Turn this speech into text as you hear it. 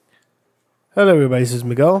Hello, everybody. This is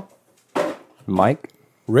Miguel, Mike.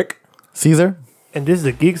 Rick. Caesar. and this is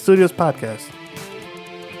the Geek Studios podcast.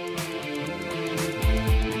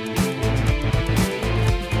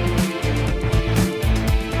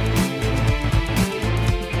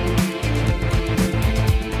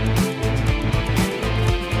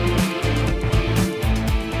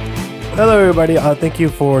 Hello, everybody. Thank you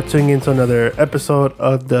for tuning in to another episode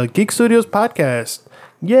of the Geek Studios podcast.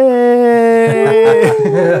 Yay!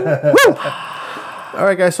 Woo! All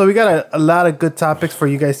right, guys. So we got a lot of good topics for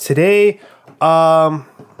you guys today.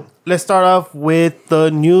 Let's start off with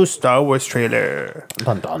the new Star Wars trailer.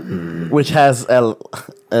 Dun, dun. Which has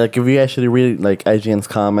like if you actually read like IGN's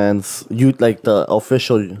comments, you like the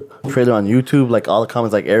official trailer on YouTube, like all the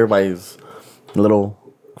comments, like everybody's a little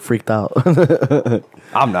freaked out.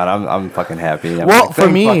 I'm not. I'm fucking happy. Well, for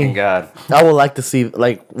thank me, fucking God. I would like to see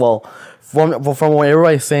from what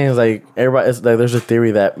everybody's saying is like everybody is like there's a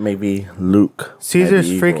theory that maybe Luke. Caesar's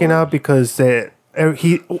might be freaking evil. out because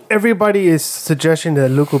everybody is suggesting that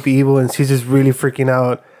Luke will be evil, and Caesar's really freaking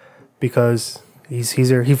out because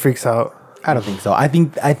Caesar freaks out. I don't think so. I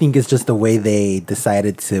think it's just the way they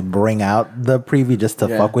decided to bring out the preview just to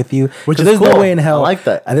fuck with you. Which 'Cause is there's no cool. way in hell. I like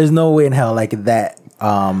that. There's no way in hell like that.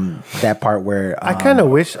 That part where I kind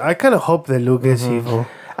of hope that Luke is evil.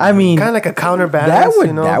 I mean, Kind of like a counterbalance.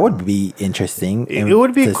 that would be interesting. It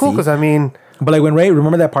would be to cool see. because I mean, But like when Ray,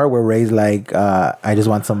 remember that part where Ray's like, I just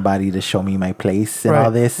want somebody to show me my place and Right. all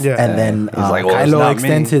this, Yeah. and then He's like, well, it's Kylo not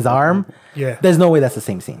extends me. his arm. Yeah. There's no way that's the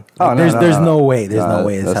same scene. Oh, Like, no, there's no. no way. There's No, no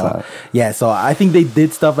way as that's hell. not. Yeah, so I think they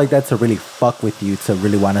did stuff like that to really fuck with you, to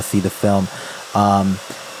really want to see the film.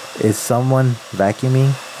 Is someone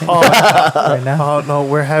vacuuming right now? oh no,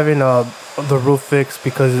 we're having the roof fixed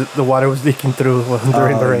because the water was leaking through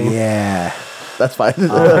during the rain. Yeah. That's fine.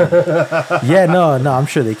 Yeah, no, I'm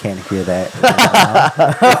sure they can't hear that.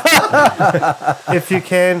 If you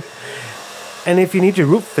can, and if you need your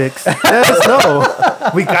roof fixed, let us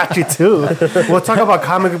know. We got you too. We'll talk about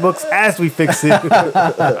comic books as we fix it.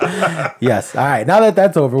 Yes. All right. Now that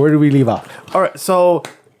that's over, where do we leave off? All right, so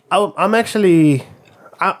I'm excited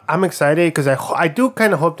because I do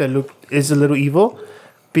kind of hope that Luke is a little evil,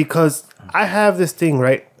 because I have this thing,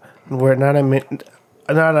 right, where not a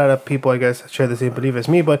lot of people, I guess, share the same belief as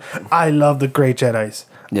me, but I love the Great Jedis.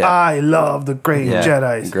 Yeah. I love the Great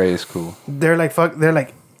Jedis. Gray is cool.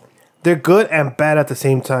 They're good and bad at the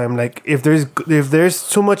same time. Like if there's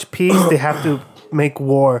too much peace, they have to make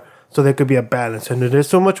war so there could be a balance. And if there's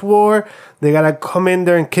so much war, they gotta come in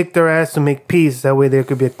there and kick their ass to make peace. That way there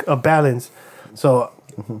could be a balance. So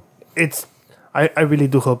I really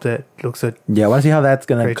do hope that looks good. Yeah, I want to see how that's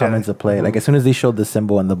gonna Great come Jedi. into play. Like as soon as they showed the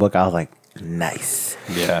symbol in the book, I was like, nice.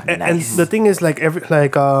 Yeah. And the thing is, like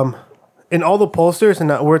in all the posters, and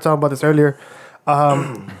we were talking about this earlier,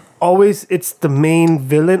 always it's the main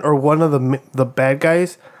villain or one of the bad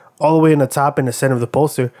guys all the way in the top in the center of the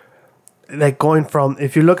poster. Like going from,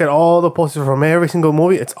 if you look at all the posters from every single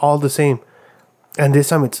movie, it's all the same. And this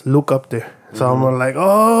time it's Luke up there. So I'm like,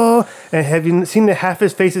 oh, and have you seen that half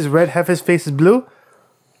his face is red, half his face is blue?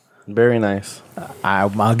 Very nice.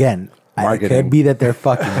 Again, it Marketing. could be that they're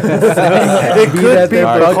fucking. It could be,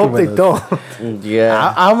 but I hope they don't.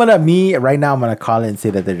 Yeah. I'm gonna call it and say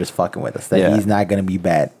that they're just fucking with us. That he's not gonna be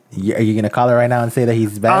bad. Are you gonna call it right now and say that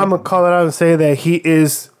he's bad? I'm going to call it out and say that he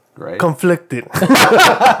is Great. conflicted.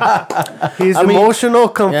 He's emotional,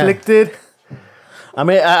 conflicted. I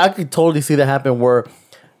mean, I could totally see that happen where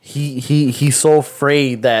he's so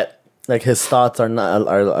afraid that like his thoughts are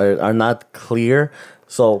not clear.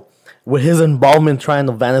 So with his involvement trying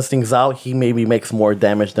to vanish things out, he maybe makes more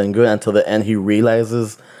damage than good until the end. He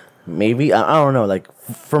realizes maybe I don't know. Like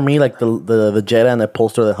for me, like the Jedi and the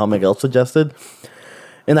poster that Miguel suggested.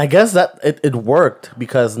 And I guess that it worked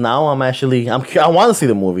because now I want to see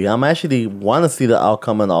the movie. I'm actually want to see the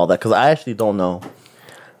outcome and all that because I actually don't know.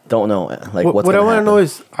 Like What I want to know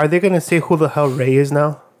is, are they going to say who the hell Rey is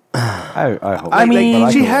now? I hope. I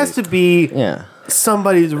mean, She has to be Yeah.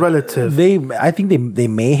 somebody's relative. I think they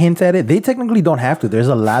may hint at it. They technically don't have to. There's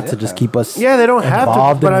a lot to just keep us. Yeah, they don't have to.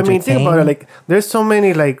 involved But and I mean, think about it. entertained. Like, there's so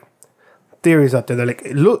many like theories out there. They're like,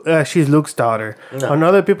 Luke, she's Luke's daughter. No.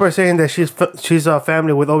 Another people are saying that she's a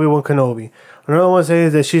family with Obi-Wan Kenobi. Another one saying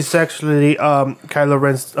that she's actually Kylo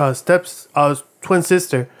Ren's twin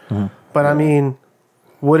sister. But I mean,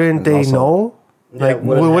 wouldn't they also- know? Like,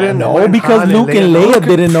 we wouldn't know. No, because Han Luke and Leia Leia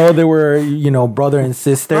didn't know they were, brother and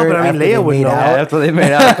sister. No, but I mean, after Leia they would made know. out, After they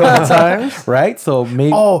made out a couple times. right? So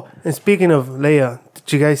maybe. Oh, and speaking of Leia,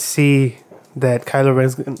 did you guys see that Kylo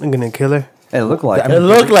Ren's gonna kill her? It looked like It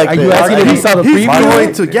looked like Are you it. asking if you saw the He's preview?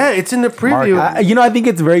 going to. Yeah, it's in the preview. I think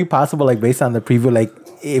it's very possible, like based on the preview, like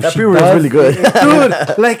if That she pre-order is does- really good.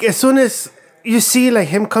 Dude, like as soon as you see like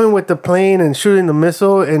him coming with the plane and shooting the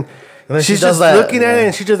missile, and then she she's does just that, looking at it, yeah.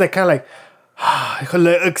 and she just like kind of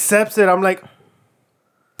like accepts it. I'm like,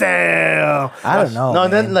 damn. I don't know. No,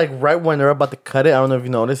 and man. then like right when they're about to cut it, I don't know if you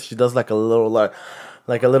noticed, she does like a little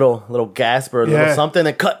like a little gasp or a little Yeah. something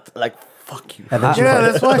and cut like fuck you. And then she Yeah,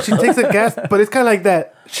 that's why she takes a gas, but it's kind of like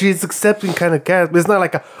that. She's accepting kind of gas, but it's not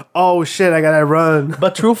like a oh shit, I gotta run.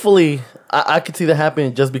 But truthfully, I could see that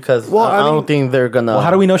happening just because Well, I I mean- don't think they're gonna. well,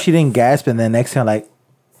 how do we know she didn't gasp and then next time like,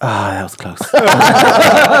 that was close.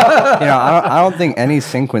 I don't think any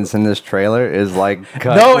sequence in this trailer is like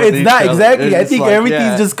cut No, with it's each not other. exactly. It's I just think like, everything's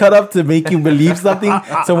yeah. just cut up to make you believe something.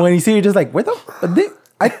 So when you see, it, you're just like, where the?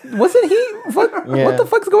 Wasn't he? Fuck, Yeah. What the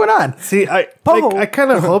fuck's going on? See, I Poe. I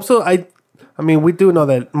kind of hope so. I mean, we do know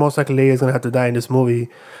that most likely Leia is gonna have to die in this movie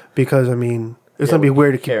because I mean, it's gonna be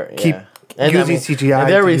weird to keep And, using I mean, CGI. And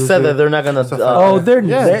they to already use said it. that they're not gonna. Oh, they're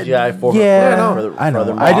CGI for her. yeah. for the- I know.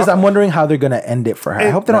 for the I'm wondering how they're gonna end it for her. I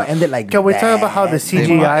hope they don't end it like. Can we talk about how the that.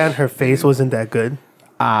 CGI on her face wasn't that good?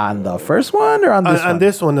 On the first one or on this one? On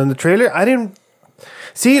this one, on the trailer, I didn't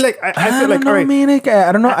see. Like I I feel don't like know, all right, man.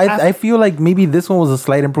 I don't know. I feel like maybe this one was a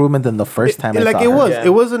slight improvement than the first time. I like saw it her. was, Yeah. it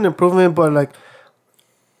was an improvement, but like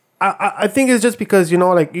I think it's just because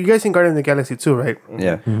like you guys seen Guardians of the Galaxy 2, right?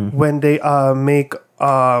 Yeah. When they make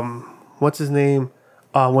what's his name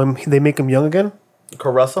when they make him young again,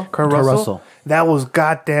 Caruso. Kurt Kurt Russell. Russell. That was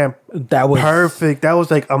goddamn That was perfect. That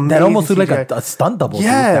was like amazing. That almost looked like CGI. a stunt double. Dude.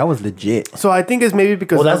 Yeah. That was legit. So I think it's maybe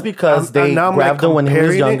because Well, that's because they now I'm, like, grabbed him when he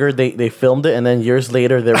was comparing it. younger. They filmed it, and then years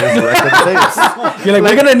later they resurrected the face. You're like,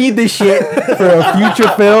 we're gonna need this shit for a future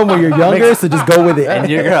film when you're younger, so just go with it. And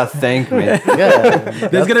you're gonna thank me. Yeah,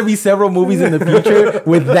 There's gonna be several movies in the future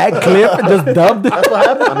with that clip just dubbed. that's what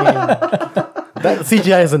happened. I mean, that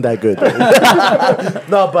CGI isn't that good.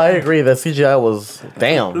 No, but I agree. The CGI was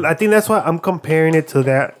damn. I think that's why I'm comparing it to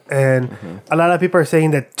that, and a lot of people are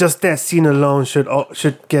saying that just that scene alone should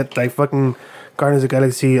get like fucking Guardians of the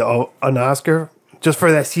Galaxy an Oscar just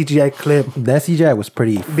for that CGI clip That CGI was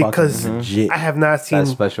pretty because fucking legit. I have not seen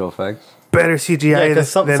That's special effects. better CGI Yeah, than, because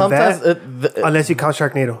sometimes that, unless you count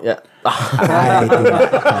Sharknado. yeah. I do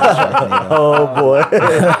not. Oh boy.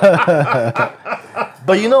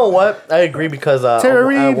 But you know what? I agree because Tara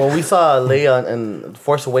Reid. when we saw Leia in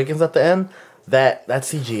Force Awakens at the end, that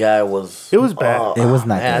CGI was It was bad. It was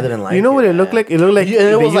not man, I good. didn't like. You know what it looked man. like? It looked like Yeah, and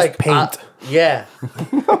they it was used like paint. yeah,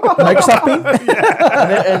 Microsoft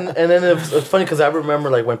Paint. and then it's funny because I remember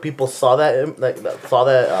like when people saw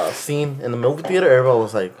that scene in the movie theater, everyone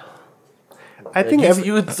was like, I think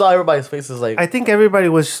you saw everybody's faces like, I think everybody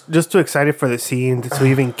was just too excited for the scene to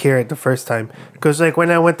even care it the first time. Because like when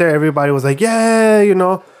I went there, everybody was like, "Yeah," you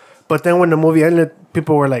know. But then when the movie ended,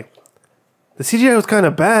 people were like, "The CGI was kind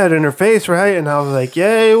of bad in her face, right?" And I was like,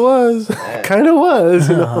 "Yeah, it was. Kind of was."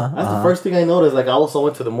 You know? that's the first thing I noticed. Like I also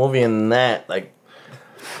went to the movie and that like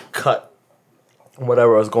cut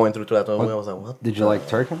whatever I was going through that movie. I was like, what? Did you like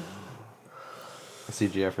Turkin?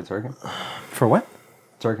 CGI for Turkin? For what?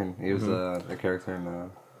 Turkin. He was the character in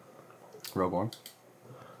Rogue One.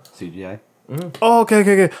 CGI. Oh,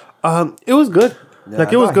 okay. It was good. Yeah, Like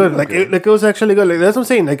I it was thought he good. was Like good. it was actually good. Like that's what I'm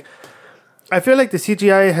saying. Like I feel like the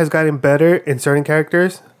CGI has gotten better in certain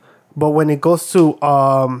characters, but when it goes to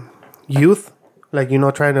youth, like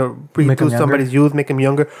trying to Make 'em redo somebody's youth, make him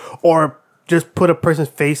younger, or just put a person's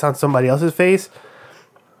face on somebody else's face.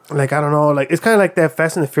 Like I don't know. Like it's kind of like that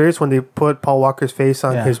Fast and the Furious when they put Paul Walker's face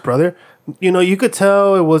on Yeah. his brother. You could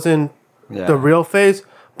tell it wasn't Yeah. the real face,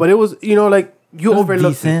 but it was. Like you It was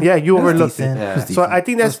overlooked decent. it. Yeah, you It was overlooked decent. it. Yeah. It was So decent. I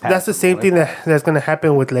think that's the passable, same like thing that's gonna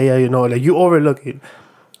happen with Leia. Like you overlook it.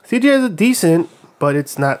 CGI is decent, but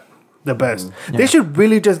it's not the best. They should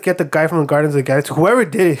really just get the guy from the Guardians of the Galaxy. Whoever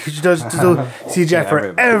did it, he should just do CGI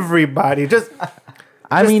for everybody. Just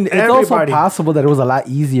I mean, it's also everybody. possible that it was a lot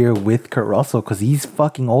easier with Kurt Russell because he's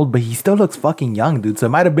fucking old, but he still looks fucking young, dude. So it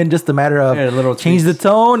might have been just a matter of Yeah, little change the tweaks.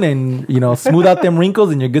 tone and smooth out them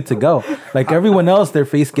wrinkles, and you're good to go. Like everyone else, their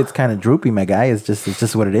face gets kind of droopy. My guy, it's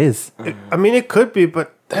just what it is. I mean, it could be,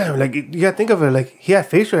 but damn, like you gotta think of it. Like he had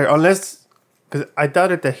facial hair, unless because I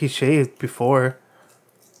doubted that he shaved before.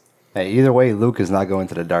 Hey, either way, Luke is not going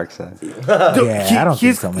to the dark side. Dude, Yeah, I don't think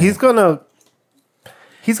he's, so, man. He's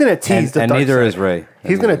gonna tease the And dark neither side. is Ray.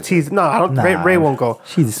 He's gonna tease. No, I don't. Nah. Ray won't go.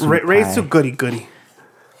 She's a sweet Ray's pie. too goody.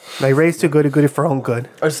 Like Ray's too goody for her own good.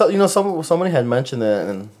 Or somebody had mentioned it,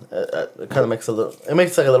 and it kind of makes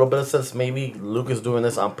like a little bit of sense. Maybe Luke is doing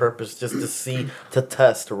this on purpose, just to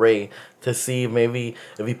test Rey, to see maybe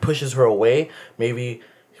if he pushes her away, maybe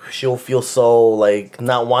she'll feel so like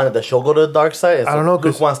not wanted that she'll go to the dark side. And I so don't know, Luke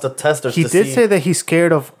 'cause wants to test her. He to did see. say that he's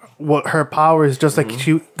scared of what her power is just like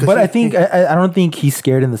she. But I think I don't think he's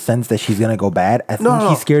scared in the sense that she's gonna go bad. I think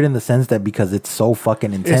he's scared in the sense that because it's so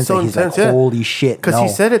fucking intense so that he's intense, like, yeah. holy shit. Because No. he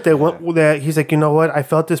said it that he's like, you know what? I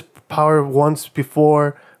felt this power once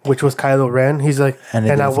before, which was Kylo Ren. He's like, And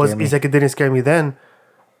it and I didn't was. scare me. He's like, it didn't scare me then.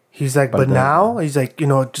 He's like, but then- now he's like, you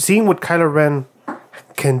know, seeing what Kylo Ren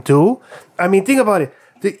can do. I mean, think about it.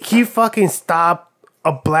 He fucking stopped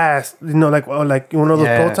a blast. You know, like one of those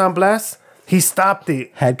Yeah. proton blasts. He stopped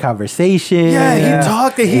it. Had conversation. Yeah, he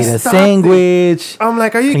talked it. He ate a stopped it. sandwich. I'm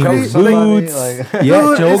like, are you Cleaned crazy? his boots. Like- Yeah,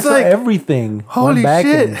 Dude, jokes it's like, everything. holy Went back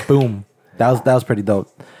shit. and boom. That was pretty dope.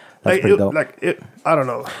 That's Like, pretty dope. I don't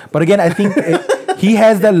know. But again, I think he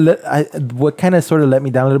has that. What kind of sort of let me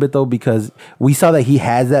down a little bit though, because we saw that he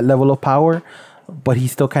has that level of power, but he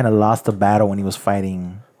still kind of lost the battle when he was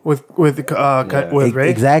fighting. With Ray.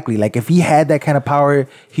 Exactly. Like if he had that kind of power,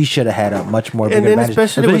 he should have had a much more bigger And then advantage.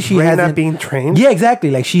 especially with she Rey not hasn't- being trained. Yeah, exactly.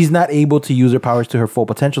 Like she's not able to use her powers to her full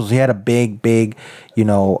potential. So he had a big,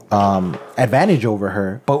 advantage over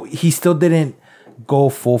her. But he still didn't go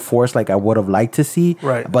full force like I would have liked to see.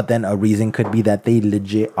 Right. But then a reason could be that they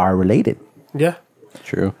legit are related. Yeah,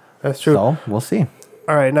 True. that's true. So we'll see.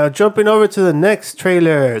 All right, now jumping over to the next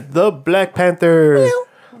trailer, The Black Panther.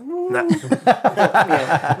 Nah.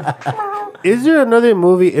 Is there another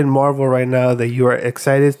movie in Marvel right now that you are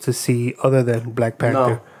excited to see other than Black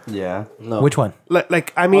Panther? Yeah. No. Which one?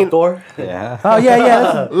 Like I mean, Thor? Yeah. Oh yeah.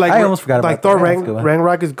 That's- like I almost forgot about like Thor that. That's a good one.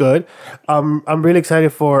 Ragnarok is good. I'm really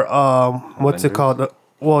excited for what's it Avengers? called?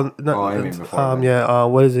 Well, no, Oh, I mean before that. yeah.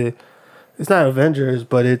 What is it? It's not Avengers,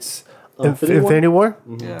 but it's Infinity War? Infinity War.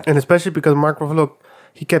 Yeah. And especially because Mark Ruffalo,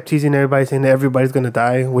 he kept teasing everybody saying that everybody's gonna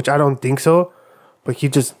die, which I don't think so. But he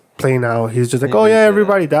just playing out. He's just like, He oh did yeah, say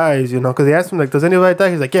everybody dies, you know. Because they asked him like, does anybody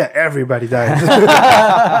die? He's like, yeah, everybody dies.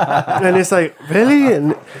 And it's like, really?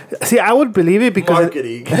 And see, I would believe it because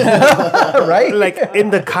Marketing. Right? like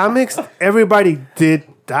in the comics, everybody did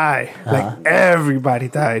die. Like everybody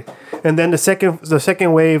died. And then the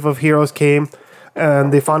second wave of heroes came,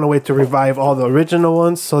 and they found a way to revive all the original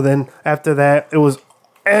ones. So then after that, it was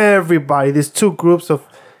everybody. There's two groups of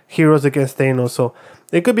heroes against Thanos. So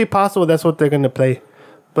it could be possible that's what they're gonna play.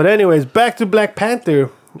 But anyways, back to Black Panther.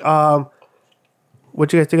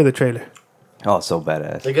 What you guys think of the trailer? Oh, so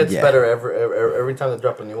badass. It gets Yeah. better every time they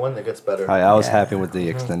drop a new one. It gets better. I was happy with the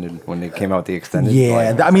extended when they came out with the extended.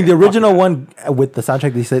 Yeah, like, I mean the original one with the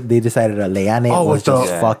soundtrack they decided Leanne Oh, was with the-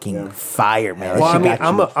 just Yeah. fucking fire, man. Well, She I mean,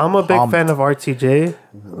 got I'm you a big pumped. fan of RTJ,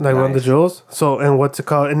 like Run the Nice. Jewels. So, and what's it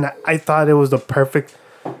called? And I thought it was the perfect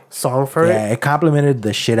song for Yeah, it. it complimented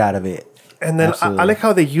the shit out of it. And then I Absolutely. like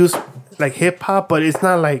how they use like hip hop, but it's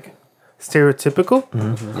not like stereotypical.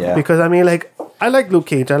 yeah. Because I mean, like I like Luke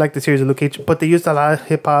Cage, I like the series of Luke Cage, but they used a lot of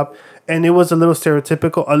hip hop, and it was a little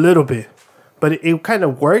stereotypical, a little bit, but it kind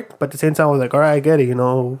of worked. But at the same time, I was like, all right, I get it, you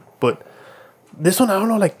know. But this one, I don't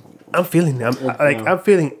know, like I'm feeling it. I'm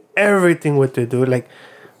feeling everything with it, dude. Like,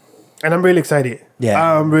 and I'm really excited.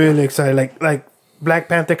 Yeah. I'm really excited. Like Black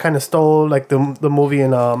Panther kind of stole like the movie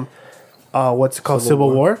in what's it called, Civil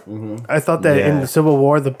War. I thought that in Yeah. the Civil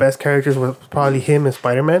War, the best characters were probably him and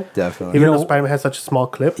Spider Man. Definitely. Even You though know- Spider Man has such a small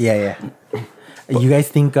clip. Yeah. You guys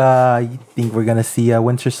think we're gonna see a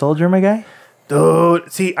Winter Soldier, my guy?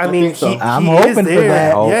 Dude, see, I mean, think so. I'm he is hoping for there.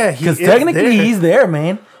 that. Yeah, he Because is technically there. he's there,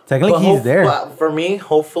 man. Technically he's there. For me,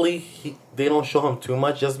 hopefully they don't show him too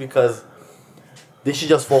much, just because they should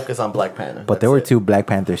just focus on Black Panther. But there were two Black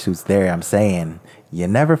Panther suits there. I'm saying you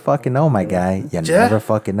never fucking know, my guy. You Yeah. never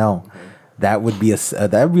fucking know. That would be a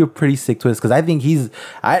pretty sick twist because I think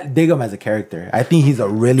I dig him as a character. I think he's a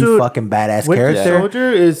really Dude, fucking badass Winter character.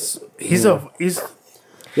 Soldier is he's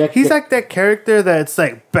like that character that's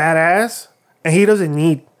like badass, and he doesn't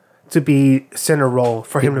need to be center role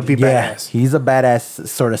for him to be Yeah, badass. he's a badass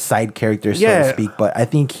sort of side character, so Yeah. to speak. But I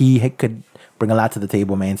think he could bring a lot to the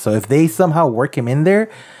table, man. So if they somehow work him in there,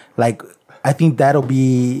 like I think that'll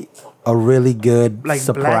be a really good Like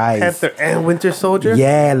surprise. Black Panther and Winter Soldier.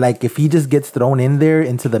 Yeah, like if he just gets thrown in there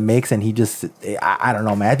into the mix and he just, I don't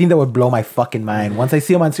know, man. I think that would blow my fucking mind. Once I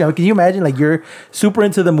see him on screen, can you imagine? Like you're super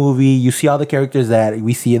into the movie, you see all the characters that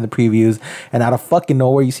we see in the previews, and out of fucking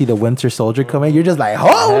nowhere, you see the Winter Soldier come in. You're just like,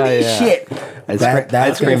 holy yeah. shit! I'd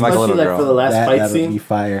That's scream like a little Especially, girl. for the last fight that'll be scene,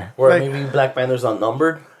 fire. where Like- maybe Black Panther's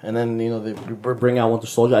outnumbered, and then they bring out Winter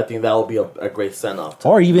Soldier. I think that would be a great send off.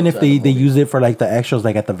 Or even if they use it for like the extras,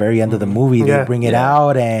 like at the very end of the movie, Yeah. they bring it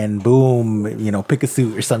out and boom, pick a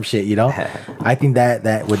suit or some shit. I think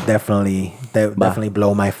that would definitely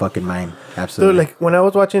blow my fucking mind. Absolutely. Dude, like when I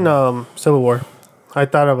was watching Civil War, I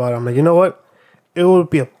thought about it. I'm like, you know what? It would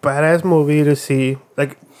be a badass movie to see,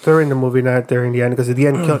 like during the movie, not during the end, because at the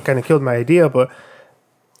end kind of killed my idea. But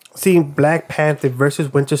seeing Black Panther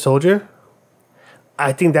versus Winter Soldier,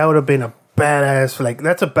 I think that would have been a badass. Like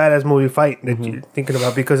that's a badass movie fight that you're thinking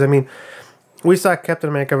about because I mean, we saw Captain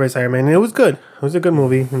America versus Iron Man and it was good. It was a good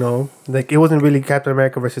movie. You know, like it wasn't really Captain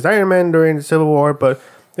America versus Iron Man during the Civil War, but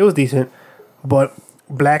it was decent. But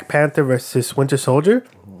Black Panther versus Winter Soldier,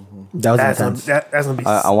 That was that's intense. that's gonna be.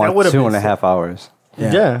 I that want would've been 2.5 hours.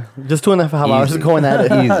 Yeah. Just 2.5 hours going at it.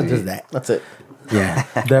 Just that. That's it. Yeah,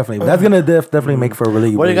 definitely. That's gonna definitely make for a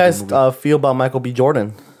really. What do you really guys good movie. feel about Michael B.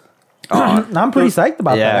 Jordan? I'm pretty psyched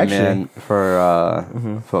about Yeah, that. Actually, man.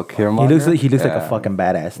 For Killmonger. he looks like Yeah. a fucking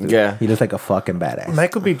badass. Dude. Yeah. he looks like a fucking badass.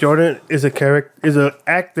 Michael B. Jordan is an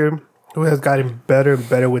actor who has gotten better and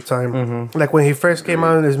better with time. Like when he first came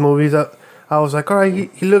out in his movies, I was like, all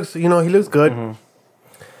right, he looks, he looks good.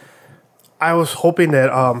 I was hoping that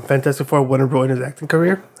Fantastic Four wouldn't ruin his acting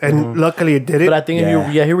career, and luckily it did it. But I think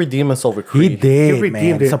he redeemed us over Creed. He did,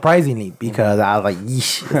 redeemed man. it. Surprisingly, because I was like,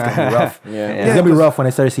 yeesh, it's gonna be rough. Yeah. It's gonna be rough when I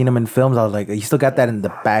started seeing him in films. I was like, you still got that in the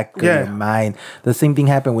back of Yeah. your mind. The same thing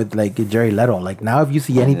happened with like Jared Leto. Like now, if you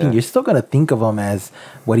see anything, Yeah. you're still gonna think of him as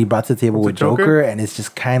what he brought to the table with Joker? Joker, and it's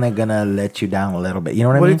just kind of gonna let you down a little bit. You know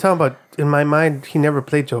what I What are mean? you talking about? In my mind, he never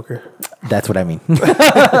played Joker. That's what I mean.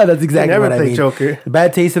 That's exactly never what I played mean. Joker.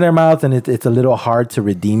 Bad taste in their mouth, and it's a little hard to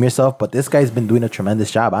redeem yourself. But this guy's been doing a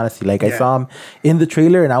tremendous job, honestly. Like I Yeah. saw him in the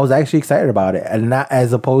trailer, and I was actually excited about it. And not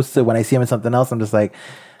as opposed to when I see him in something else, I'm just like,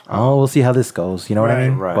 oh, we'll see how this goes. You know what I Right.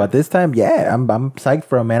 mean? Right. But this time, yeah, I'm psyched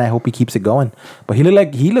for him, man. I hope he keeps it going. But he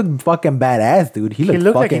looked fucking badass, dude. He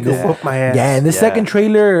looked like he fucking. could whoop my ass. Yeah, in the Yeah. second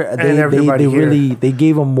trailer, they everybody here. really they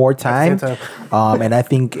gave him more time. same And I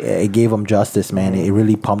think it gave him justice, man. It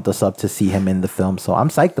really pumped us up to see him in the film. So I'm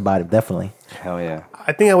psyched about it, definitely. Hell yeah.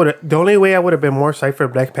 I think I would. The only way I would have been more psyched for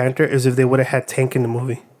Black Panther is if they would have had Tank in the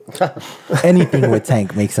movie. Anything with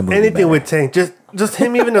Tank makes a movie. Anything better. with Tank, just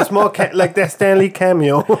him, even a small like that Stanley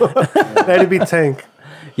cameo. That'd be Tank.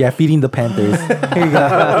 Yeah, feeding the Panthers. Here you go. Here you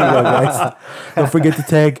go, guys. Don't forget to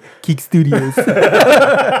tag Geek Studios.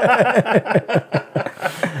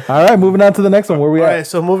 All right, moving on to the next one. Where we All at? right,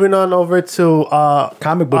 so moving on over to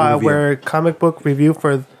Comic book review. where comic book review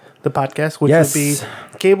for the podcast, which Yes. would be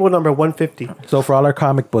cable number 150. So for all our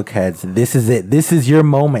comic book heads, this is it. This is your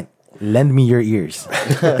moment. Lend me your ears.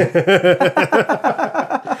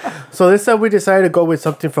 So this time we decided to go with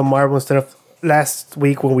something from Marvel instead of last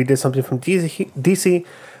week when we did something from DC.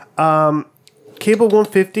 Cable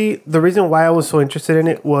 150. The reason why I was so interested in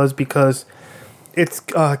it was because it's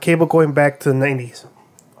Cable going back to the 90s.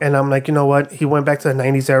 And I'm like, you know what? He went back to the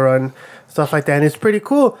 90s era and stuff like that. And it's pretty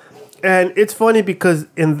cool. And it's funny because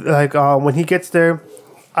in like when he gets there,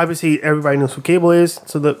 obviously everybody knows who Cable is.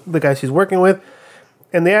 So the guys he's working with.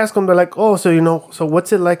 And they ask him, they're like, oh, so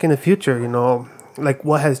what's it like in the future? You know, like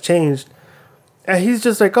what has changed? And he's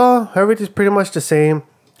just like, oh, everything's pretty much the same.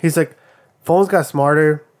 He's like, phones got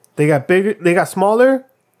smarter. They got bigger. They got smaller.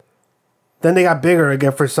 Then they got bigger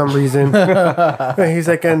again for some reason. And he's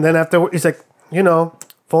like, and then after, he's like, you know,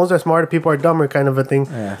 phones are smarter, people are dumber, kind of a thing.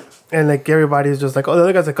 Yeah. And like everybody's just like, oh, the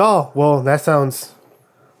other guy's like, oh, well, that sounds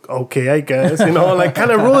okay, I guess. You know, like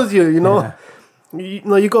kind of rules you, you know. Yeah. You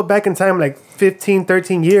know, you go back in time like 15,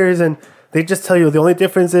 13 years and they just tell you the only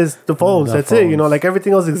difference is the phones. The That's it. You know, phones. like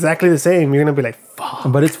everything else is exactly the same. You're going to be like, fuck.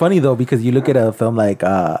 But it's funny though because you look at a film like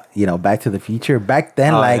Back to the Future. Back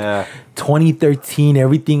then, Yeah. 2013,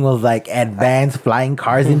 everything was like advanced flying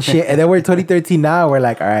cars and shit. And then we're 2013 now. We're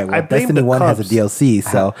like, all right, well, I blame Destiny the 1 has a Cubs. DLC,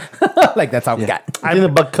 so like that's all we got. I think the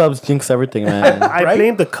Buck Cubs jinx everything, man. I Right?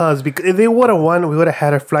 blame the Cubs because if they would have won, we would have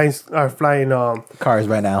had our flying Cars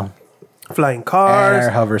right now. flying cars, And our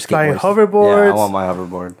hover flying skateboards. Yeah, I hoverboards. want my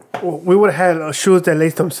hoverboard. We would have had shoes that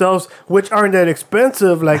lace themselves, which aren't that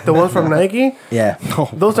expensive, like the ones from Nike. Yeah.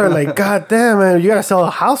 Those are like, god damn, man, you gotta sell a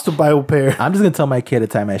house to buy a pair. I'm just gonna tell my kid to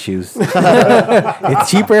tie my shoes. It's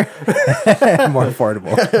cheaper, and more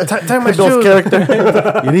affordable. Tie my Those shoes. characters.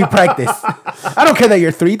 You need practice. I don't care that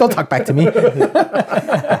you're 3. Don't talk back to me.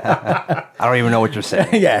 I don't even know what you're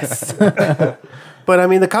saying. Yes. But I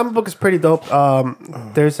mean, the comic book is pretty dope.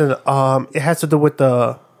 There's an it has to do with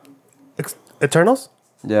the Eternals.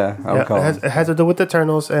 Yeah, I would Yeah, call it him. has to do with the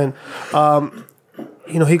Eternals, and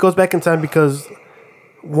you know, he goes back in time because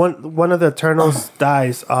one of the Eternals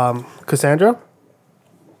dies. Cassandra.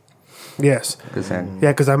 Yes.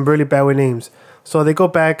 Yeah, because I'm really bad with names. So they go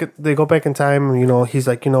back in time. You know, he's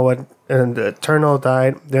like, you know what? And the Eternal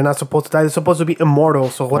died. They're not supposed to die. They're supposed to be immortal.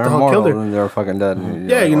 So what They're the hell immortal, killed her? and they're fucking dead. and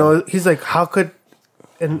Yeah, you're you like, know, he's like, how could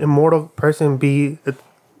an immortal person be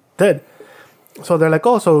dead? So they're like,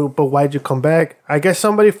 oh, but why'd you come back? I guess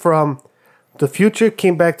somebody from the future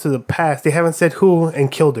came back to the past. They haven't said who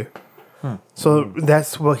and killed her. So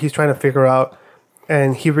that's what he's trying to figure out.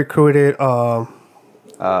 and he recruited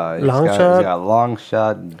Longshot. He's got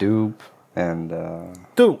Longshot, Dupe, and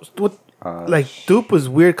Dude, what? Like Dupe was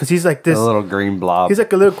weird because he's like this. a little green blob. He's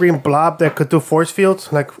like a little green blob that could do force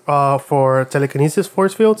fields, like for telekinesis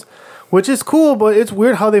force fields, which is cool. But it's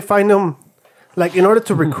weird how they find him. Like in order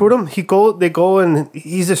to recruit him, they go and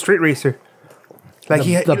he's a street racer. Like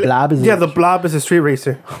The Blob is the Blob is a street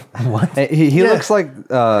racer. What? He Yeah. looks like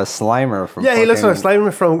Slimer from Yeah, he looks like fucking,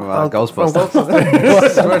 Slimer from Ghostbusters. Ghostbusters.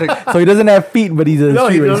 Swear to- So he doesn't have feet, but he's a No,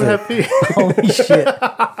 he street doesn't racer. have feet. Holy shit.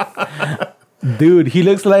 Dude, he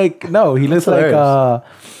looks like he looks like hilarious.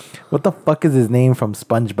 what the fuck is his name from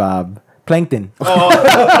SpongeBob? Plankton.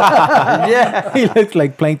 yeah. He looks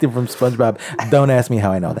like Plankton from SpongeBob. Don't ask me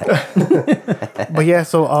how I know that. But yeah,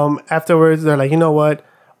 so afterwards they're like, you know what?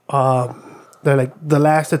 They're like the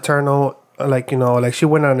last Eternal. Like, you know, like she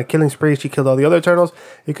went on a killing spree. She killed all the other Eternals.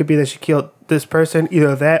 It could be that she killed this person,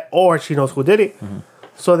 either that or she knows who did it.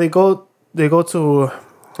 So they go to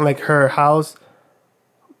like her house,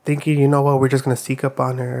 thinking, you know what, we're just gonna sneak up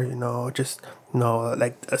on her. You know, just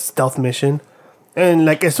like a stealth mission. And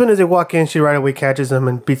like as soon as they walk in, she right away catches them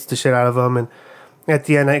and beats the shit out of them. And at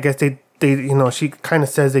the end, I guess they you know, she kind of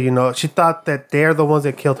says that, you know, she thought that they're the ones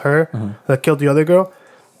that killed her, that killed the other girl.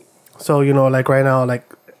 So, you know, like right now,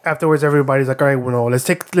 like afterwards, everybody's like, all right, you know, let's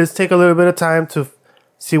take a little bit of time to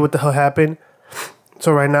see what the hell happened.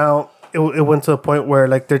 So right now, it went to a point where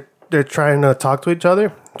like they're trying to talk to each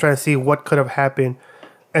other, trying to see what could have happened,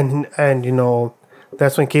 and you know,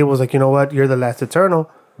 that's when Cable's like, you know what, you're the last Eternal,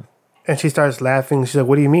 and she starts laughing. She's like,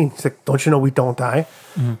 what do you mean? She's like, don't you know we don't die?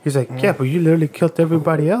 He's like, yeah, but you literally killed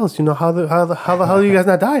everybody else. You know how the hell do you guys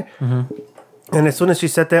not die? And as soon as she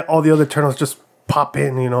said that, all the other Eternals just pop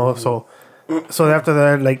in, you know. So after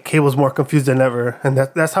that, like Cable's more confused than ever, and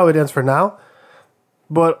that's how it ends for now.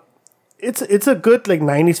 But it's a good like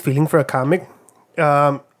 90s feeling for a comic.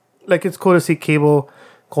 Like it's cool to see Cable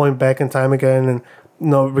going back in time again, and you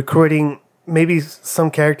know, recruiting maybe some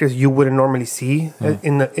characters you wouldn't normally see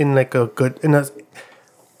in like a good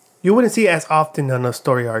you wouldn't see as often on a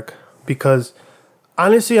story arc, because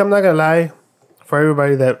honestly, I'm not gonna lie. For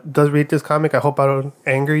everybody that does read this comic, I hope I don't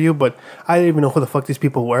anger you, but I didn't even know who the fuck these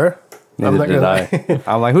people were. Neither did I.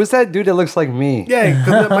 I'm like, who's that dude that looks like me? Yeah,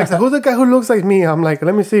 because Mike's like, who's the guy who looks like me? I'm like,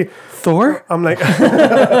 let me see. Thor? I'm like,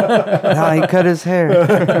 Nah, he cut his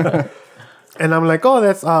hair. and I'm like, oh,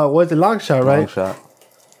 that's what's the Longshot, right? Longshot.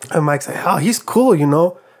 And Mike's like, oh, he's cool, you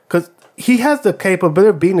know, because he has the capability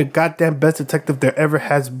of being the goddamn best detective there ever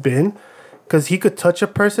has been. Because he could touch a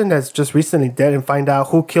person that's just recently dead and find out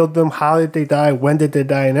who killed them, how did they die, when did they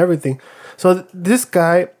die, and everything. So this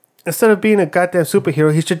guy, instead of being a goddamn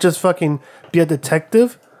superhero, he should just fucking be a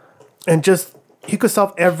detective and just... He could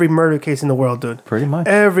solve every murder case in the world, dude. Pretty much.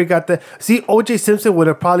 Every goddamn... See, O.J. Simpson would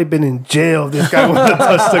have probably been in jail if this guy would have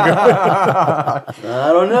touched the girl. I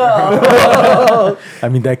don't know. I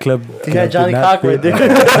mean, that club. You got did Johnny not Cochran, fit. dude.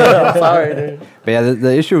 I'm sorry, dude. But yeah,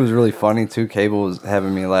 the issue was really funny too. Cable was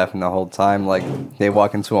having me laughing the whole time. Like they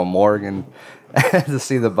walk into a morgue and to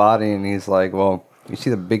see the body, and he's like, "Well, you see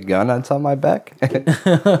the big gun that's on my back?"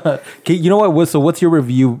 Okay, you know what? So, what's your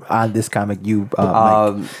review on this comic? Mike?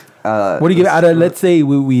 What do you give it out of? Let's say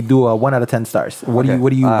we do a 1 out of 10 stars. What do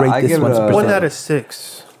you I rate this give it one? a- Super 1 Saiyan? out of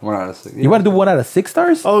 6. 1 out of 6. You want to do 1 out of 6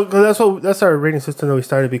 stars? Oh, 'cause that's our rating system that we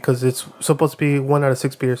started, because it's supposed to be 1 out of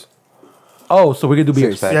 6 beers. Oh, so we're gonna do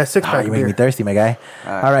beers. Six-pack. Yeah, 6 Ah, pack you beer. make me thirsty, my guy.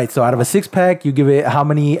 All right, so out of a 6-pack, you give it how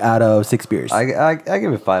many out of 6 beers? I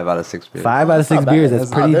give it 5 out of 6 beers. 5 out of 6 not beers. bad. That's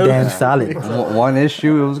That's pretty not bad. damn solid. One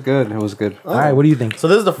issue, it was good. It was good. All right, what do you think? So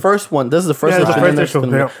this is the first one. This is the first Yeah, it's the issue. first and there's issue,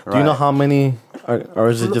 gonna be- yeah. Do you know Right. how many, or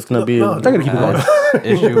is it just gonna be? No, I'm gonna keep it going.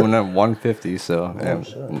 Issue 150, so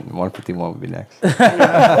 151 would be next.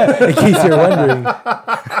 In case you're wondering,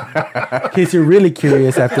 in case you're really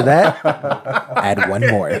curious after that, add one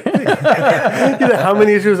more. He's like, how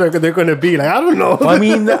many issues are there going to be? Like, I don't know. I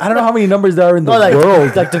mean, I don't know how many numbers there are in the No, like,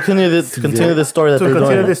 world. like to continue this story that to they're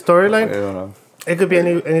continue doing. this I storyline, don't know. it could be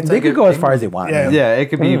any time. They could go as far as they want. Yeah. man. Yeah, it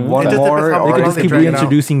could be one It just more. depends how They long could Or just they keep drag it out.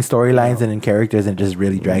 reintroducing storylines and characters and just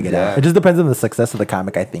really drag it out. Yeah. It just depends on the success of the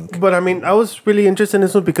comic, I think. But I mean, I was really interested in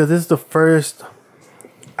this one because this is the first.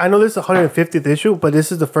 I know this is the 150th issue, but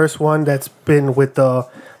this is the first one that's been with the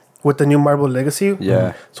new Marvel Legacy.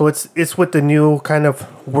 Yeah. So it's with the new kind of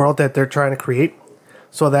world that they're trying to create.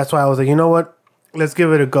 So that's why I was like, you know what? Let's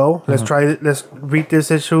give it a go. Let's try it. Let's read this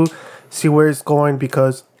issue, see where it's going,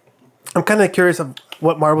 because I'm kind of curious of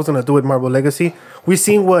what Marvel's gonna do with Marvel Legacy. We've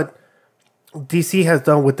seen what DC has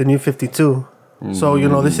done with the new 52. So you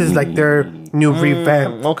know, this is like their new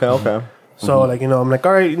revamp. Okay. So like, you know, I'm like,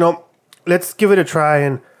 all right, you know, let's give it a try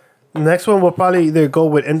and Next one will probably either go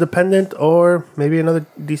with independent or maybe another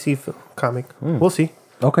DC comic. We'll see.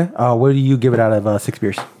 Okay. What do you give it out of 6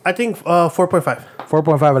 beers? I think 4.5.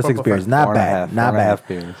 4.5 out of 6 beers. Not Four and a bad. half- Not four and a bad. half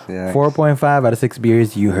beers, yeah. 4.5 out of 6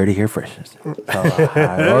 beers. You heard it here first. So,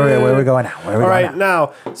 where are we going now? Where are we All going right,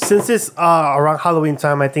 now? now since it's around Halloween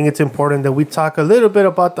time, I think it's important that we talk a little bit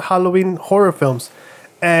about the Halloween horror films,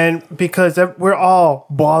 and because we're all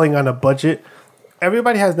balling on a budget,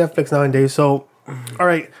 everybody has Netflix nowadays. So, all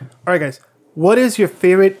right, guys, what is your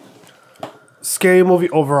favorite scary movie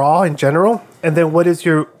overall in general, and then what is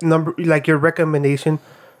your your recommendation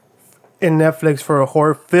in Netflix for a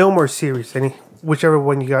horror film or series? Whichever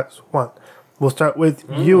one you guys want. We'll start with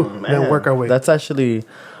you, and then work our way. That's actually,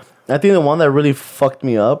 I think the one that really fucked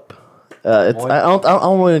me up. I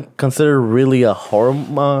don't really consider really a horror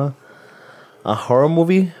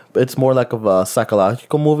movie. It's more like of a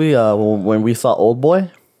psychological movie. When we saw Old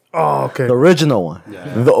Boy, Oh, okay. the original one,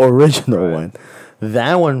 the original one,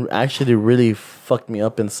 that one actually really fucked me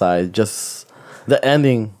up inside. Just the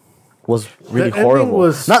ending was really The ending horrible.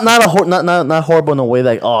 was- not horrible in a way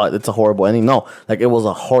like, oh, it's a horrible ending. No, like it was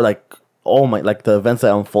a oh my, like the events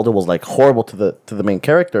that unfolded was like horrible to the main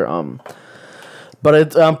character. But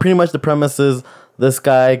it's pretty much the premise is this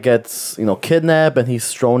guy gets kidnapped and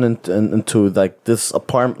he's thrown into like this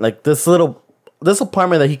apartment, like this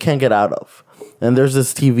apartment that he can't get out of. And there's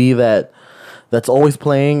this TV that's always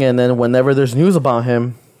playing, and then whenever there's news about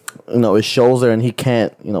him, it shows there, and he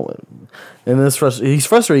can't, and he's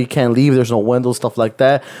frustrated. He can't leave. There's no windows, stuff like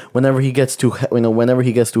that. Whenever he gets too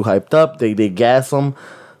hyped up, they gas him.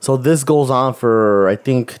 So this goes on for I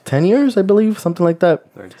think 10 years, I believe, something like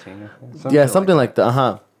that. 13. Yeah, something like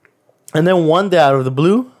that. And then one day out of the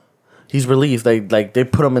blue, he's released. They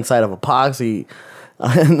put him inside of a epoxy,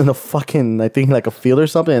 and then I think like a field or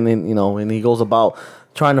something. And then and he goes about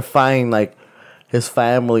trying to find like his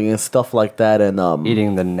family and stuff like that. And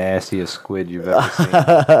Eating the nastiest squid you've ever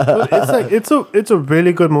seen. It's a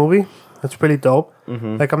really good movie. It's pretty dope.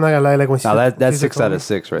 Like I'm not gonna lie, like when That's 6 out of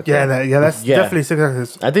 6 right Yeah, there. that's Yeah. definitely 6 out of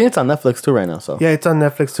 6. I think it's on Netflix too right now. So Yeah, it's on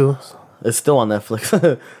Netflix too. it's still on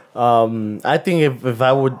Netflix. I think if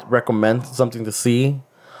I would recommend something to see,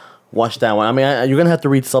 watch that one. I mean, you're gonna have to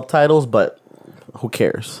read subtitles, but who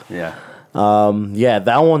cares? Yeah. Yeah,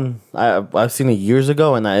 that one I've seen it years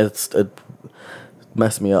ago, and it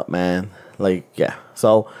messed me up, man. Like, yeah.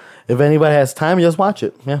 So if anybody has time, just watch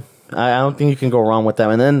it. Yeah, I don't think you can go wrong with that.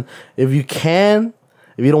 And then if you don't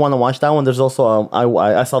want to watch that one, there's also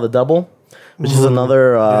I saw The Double, which is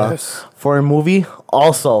another Yes. foreign movie.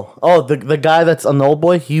 Also, the guy that's an old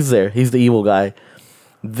boy, he's there. He's the evil guy.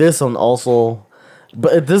 This one also,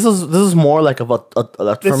 but this is more like for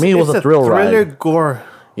me it was It's a thrill thriller ride. gore.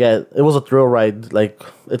 Yeah, it was a thrill ride. Like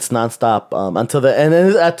it's nonstop until the end.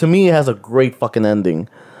 And to me, it has a great fucking ending.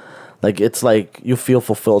 Like it's like you feel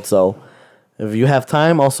fulfilled. So if you have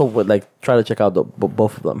time, also try to check out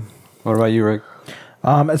both of them. What about you, Rick?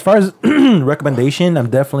 As far as recommendation, I'm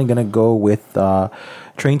definitely gonna go with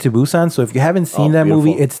Train to Busan. So if you haven't seen that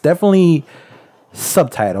movie, beautiful. it's definitely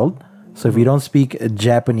subtitled. So if you don't speak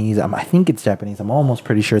Japanese, I think it's Japanese. I'm almost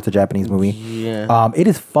pretty sure it's a Japanese movie. Yeah. It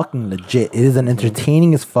is fucking legit. It is an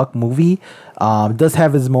entertaining as fuck movie. It does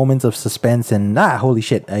have its moments of suspense and holy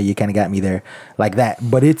shit, you kind of got me there like that.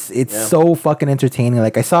 But it's so fucking entertaining.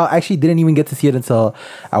 Like I actually didn't even get to see it until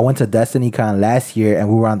I went to DestinyCon last year and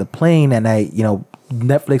we were on the plane and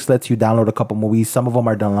Netflix lets you download a couple movies. Some of them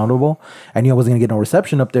are downloadable. I knew I wasn't gonna get no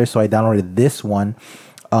reception up there, so I downloaded this one.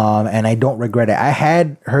 And I don't regret it. I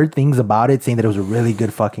had heard things about it saying that it was a really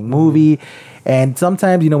good fucking movie. And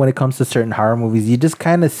sometimes, when it comes to certain horror movies, you just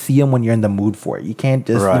kind of see them when you're in the mood for it. You can't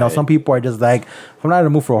just, Right. some people are just like, if I'm not in the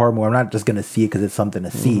mood for a horror movie, I'm not just going to see it because it's something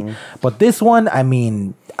to see. But this one, I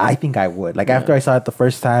mean, I think I would. Like, after I saw it the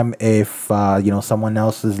first time, if, someone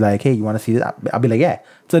else is like, hey, you want to see this? I'll be like, yeah.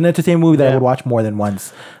 It's an entertaining movie that I would watch more than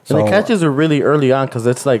once. So, And it catches it really early on because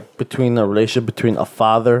it's like between a relationship between a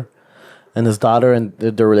father and his daughter, and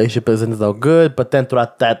the relationship isn't so good. But then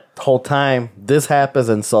throughout that whole time, this happens,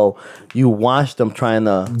 and so you watch them trying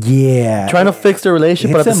to fix their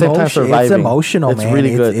relationship, but at the same time surviving. It's emotional, it's man.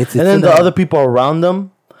 really good. It's and then the other people around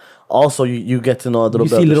them, also you get to know a little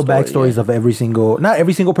bit. You see of little the story, backstories of not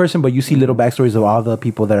every single person, but you see little backstories of all the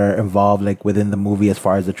people that are involved, like within the movie, as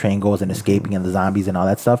far as the train goes and escaping and the zombies and all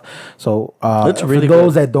that stuff. So, It's really for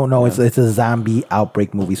those good. that don't know, it's a zombie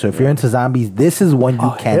outbreak movie. So if you're into zombies, this is one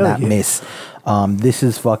you cannot yeah. miss. This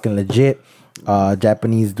is fucking legit.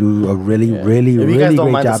 Japanese do a really, really, If you guys really don't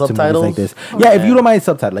great mind the job to movies like subtitles, this. Yeah, if you don't mind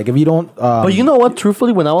subtitle, like if you don't, But you know what?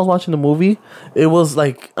 Truthfully, when I was watching the movie, it was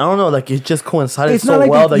like I don't know, like it just coincided It's so not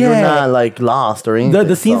like well the- that you're yeah. not like lost or anything.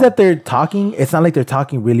 the scenes so. that they're talking, it's not like they're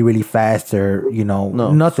talking really, really fast or No,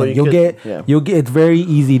 nothing. so you You'll could- get yeah. you'll get. It's very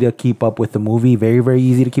easy to keep up with the movie. Very, very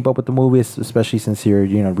easy to keep up with the movie, especially since you're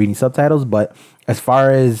reading subtitles. But as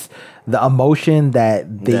far as the emotion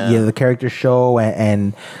that the characters show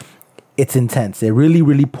and it's intense. It really,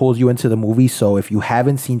 really pulls you into the movie. So if you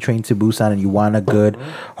haven't seen Train to Busan and you want a good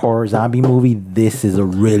horror zombie movie, this is a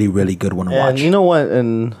really, really good one to And watch. you know what?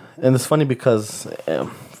 And it's funny because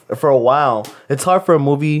for a while, it's hard for a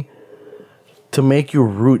movie to make you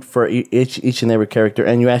root for each and every character,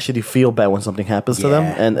 and you actually feel bad when something happens to them.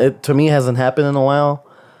 Yeah. And it to me hasn't happened in a while.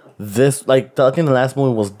 This I think the last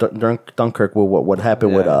movie was Dunkirk with what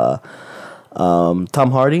happened with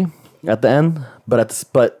Tom Hardy at the end,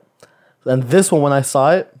 and this one when I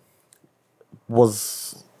saw it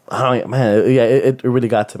was it really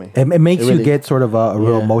got to me. It makes It you really- get sort of a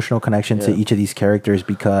real Yeah. emotional connection to Yeah. each of these characters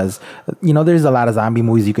because, there's a lot of zombie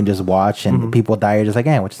movies you can just watch and Mm-hmm. people die. You're just like,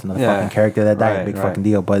 which is another Yeah. fucking character that died. Right, Big right. fucking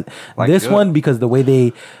deal. But Like this good. one, because the way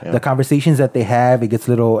the conversations that they have, it gets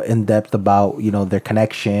a little in depth about, their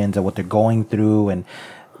connections and what they're going through and,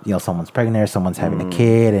 someone's pregnant or someone's having a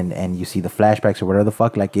kid and you see the flashbacks or whatever the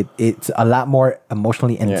fuck, like it's a lot more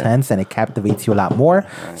emotionally intense and it captivates you a lot more.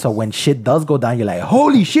 So when shit does go down, you're like,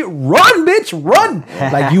 holy shit, run, bitch, run!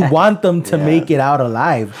 Like you want them to make it out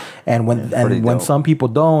alive. And when pretty when dope. some people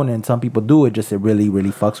don't and some people do, it really,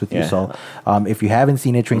 really fucks with you. Yeah. So if you haven't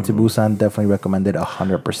seen it, Train to Busan, definitely recommend it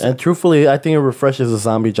 100%. And truthfully, I think it refreshes the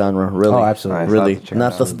zombie genre. Really, Oh, absolutely. Nice. really, I'll have to check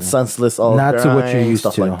not it the out. senseless, all Not to what you're grind, used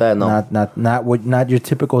stuff to. like that. No, not your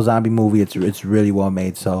typical zombie movie. It's really well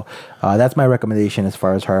made. So that's my recommendation as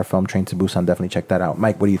far as horror film. Train to Busan. Definitely check that out.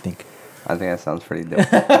 Mike, what do you think? I think that sounds pretty dope.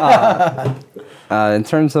 In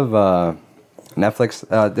terms of Netflix,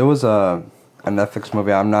 there was a Netflix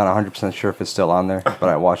movie. I'm not 100% sure if it's still on there, but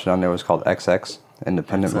I watched it on there. It was called XX,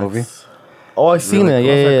 independent movie. Oh, I seen it.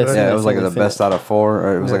 Yeah, yeah, yeah. Yeah, it was like the best out of 4.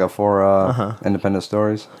 Or it was like a 4 independent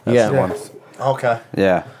stories. That's Yeah. the one. Okay.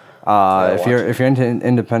 Yeah. If you're into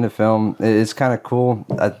independent film, it's kind of cool.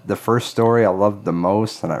 The first story I loved the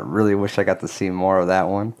most, and I really wish I got to see more of that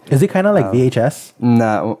one. Is it kind of like VHS?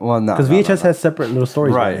 No, well, no, Because no, VHS has separate little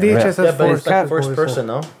stories. Right. VHS has Yeah, but it's four- like four- first person,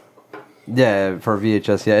 no? Yeah, for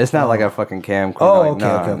VHS, yeah, it's not like a fucking camcorder. Oh, like, okay,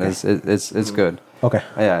 no, okay, okay. It's good. Okay.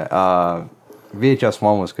 Yeah, VHS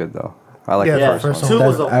 1 was good though. I like Yeah, the the first first one. Two one.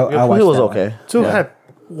 was That's- I okay. watched Two was that one. okay. Two Yeah. had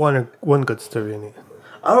one good story in it.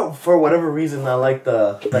 I don't. For whatever reason, I like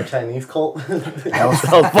that Chinese cult. that was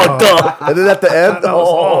fucked up. And then at the end, That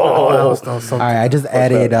was something. All right, I just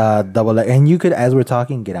added double, and you could, as we're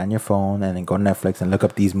talking, get on your phone and then go to Netflix and look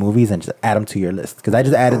up these movies and just add them to your list. Because I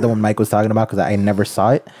just added the one Mike was talking about because I never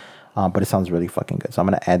saw it, but it sounds really fucking good. So I'm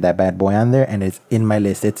gonna add that bad boy on there, and it's in my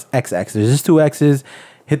list. It's XX. There's just 2 X's.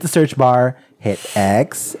 Hit the search bar, hit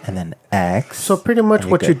X, and then X. So pretty much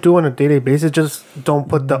and what good. you do on a daily basis, just don't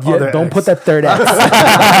put the Yeah, other. don't X. put that third X.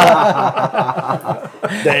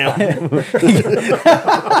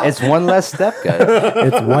 It's one less step, guys.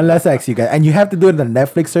 It's one less X, you guys, and you have to do it in the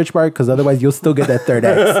Netflix search bar because otherwise you'll still get that third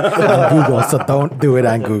X on Google. So don't do it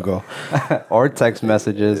on Google. Or text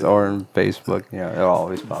messages, or in Facebook. You know, it'll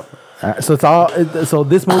always pop up. So it's all. So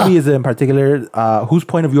this movie is in particular. Whose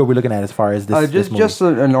point of view are we looking at as far as this? this movie? Just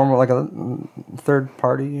a normal, like a third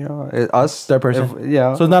party. You know, us third person.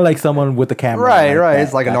 yeah. So it's not like someone with the camera. right. that.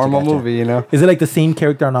 It's like a Gotcha, normal gotcha. movie. You know. Is it like the same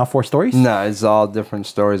character on all 4 stories? No, it's all different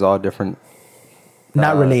stories, all different.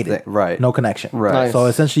 Not related. right. No connection. Right. Nice. So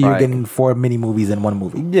essentially, you're Right. getting 4 mini movies in one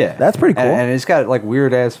movie. Yeah, That's pretty cool. And it's got like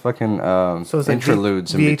weird ass fucking So it's like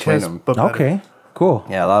interludes in VHS, between them. but better. Okay. Cool.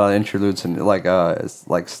 Yeah, a lot of interludes and like it's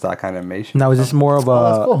like stock animation. Now is this more of a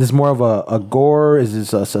that's cool. this more of a gore? Is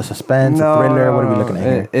this a suspense, a thriller? What are we looking at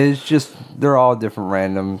here? It's just they're all different,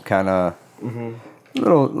 random kind of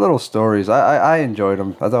little stories. I enjoyed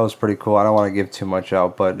them. I thought it was pretty cool. I don't want to give too much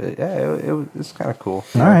out, but it's kind of cool.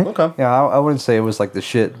 All right. Okay. Yeah, I wouldn't say it was like the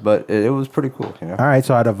shit, but it was pretty cool. You know, All right.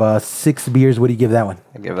 So out of 6 beers, what do you give that one?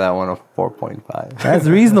 I give that one a 4.5. That's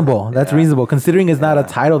reasonable. That's reasonable considering it's not a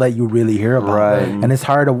title that you really hear about. Right. And it's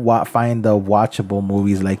hard to find the watchable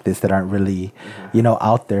movies like this that aren't really,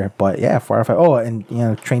 out there. But yeah, 4 out of 5. Oh, and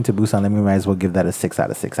Train to Busan. Let me might as well give that a 6 out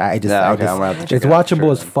of 6. I just, Yeah, I okay, just I'm gonna have to check it's it out for watchable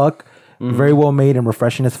sure as then. fuck. Very well made and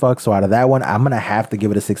refreshing as fuck. So out of that one, I'm gonna have to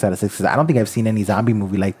give it a 6 out of 6 because I don't think I've seen any zombie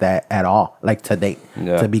movie like that at all, like to date.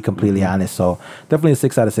 Yeah. To be completely honest, so definitely a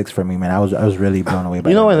 6 out of 6 for me, man. I was really blown away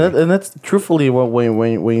by You know, that and, movie. and that's truthfully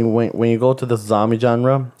when you go to the zombie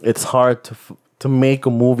genre, it's hard to make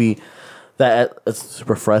a movie that it's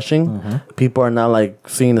refreshing. People are not like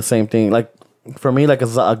seeing the same thing. Like for me, like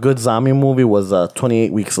a good zombie movie was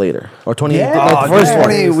 28 weeks later or 28. Yeah. Like the Oh, first yeah. one.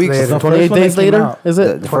 28 weeks. Later. The 28 first one days that came later, out. is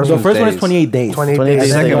it? The first The one's first one is days. 28 days. 28 28 The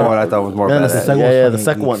days. second later. one I thought was more Yeah, the badass. second yeah, one's the 28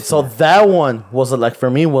 second one. weeks, So yeah. that one was like for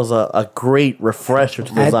me was a great refresher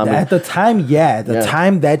to the zombie. At the time, at the Yeah.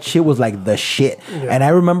 time that shit was like the shit. And I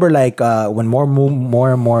remember like when more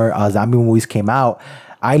and more zombie movies came out,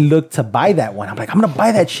 I looked to buy that one. I'm like, I'm gonna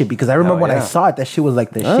buy that shit because I remember when I yeah. saw it, that shit was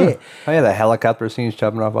like the shit. Oh yeah, the helicopter scenes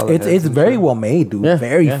jumping off all the It's heads and very shit. well made, dude. Yeah,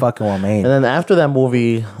 Very yeah. fucking well made. And then after that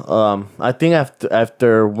movie, I think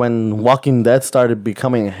after when Walking Dead started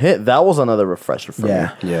becoming a hit, that was another refresher for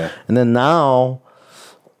Yeah. me. Yeah. And then now,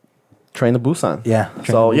 Train to Busan. Yeah, Train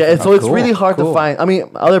So to yeah, Busan. so it's Cool, really hard to cool. find. I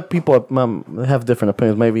mean, other people have different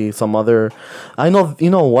opinions. Maybe some other. I know.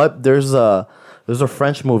 You know what? There's a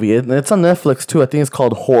French movie. It's on Netflix too. I think it's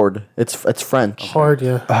called Horde. It's French. Hard,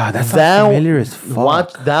 yeah. That sounds That familiar as fuck.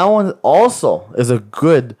 Watch that one. Also, is a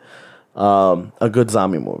good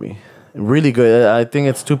zombie movie. Really good. I think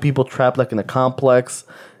it's two people trapped like in a complex,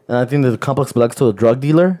 and I think the complex belongs to a drug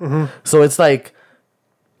dealer. So it's like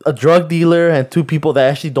a drug dealer and two people that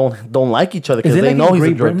actually don't like each other Is because it they like know in he's a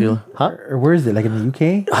Great drug Britain? dealer. Huh? Or where is it? Like in the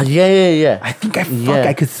UK? Yeah. I think I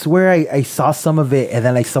Yeah. could swear I saw some of it and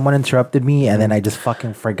then like someone interrupted me and then I just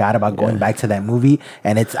fucking forgot about going back to that movie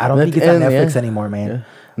and I don't think it's on And, yeah. Netflix anymore, man.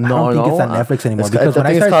 I No, don't think no. it's on Netflix anymore I because when I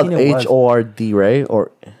think it's started called seeing it was HORD, right?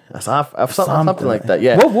 Or something like that.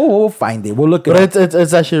 Yeah. We'll find it. We'll look it But up.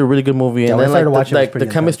 it's actually a really good movie, Yeah, and when I then started like watching it, it was the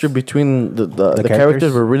pretty chemistry intense. between the characters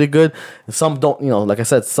characters? were really good. And some don't, like I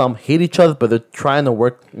said, some hate each other, but they're trying to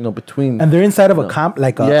work, between. And they're inside of a comp,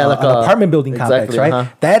 like an apartment building complex, exactly,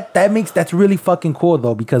 right? That's really fucking cool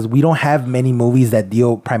though, because we don't have many movies that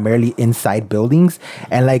deal primarily inside buildings,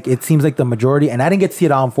 and like it seems like the majority. And I didn't get to see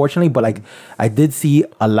it all, unfortunately, but like I did see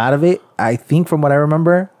a lot of it. I think from what I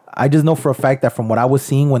remember. I just know for a fact that from what I was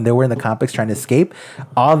seeing when they were in the complex trying to escape,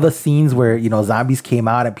 all the scenes where zombies came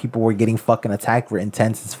out and people were getting fucking attacked were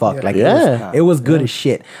intense as fuck. Yeah. Like Yeah. it was good as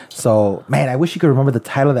shit. So man, I wish you could remember the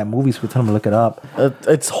title of that movie so we tell them to look it up.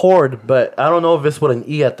 It's Horde, but I don't know if it's with an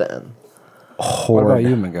E at the end. What about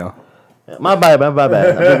you, Miguel? My bad.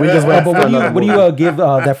 We just went. But what do you give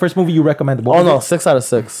that first movie you recommend? What Oh was no, it? 6 out of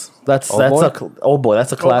 6. That's Boy?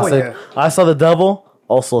 that's a classic. yeah. I Saw the Devil,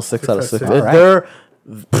 also 6 out of 6. All right. They're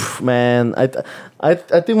man, I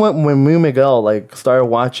think when me and Miguel like started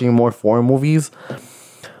watching more foreign movies,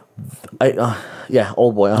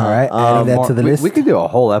 Old Boy. All right, adding that to the list. We could do a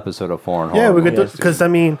whole episode of foreign horror. Yeah, we could do movies. because I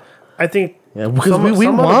mean, I think because some we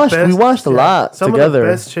of the watched a lot some together. of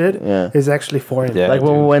the best shit Yeah. is actually foreign. Yeah. Like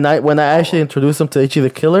dude. when I actually introduced him to Ichi the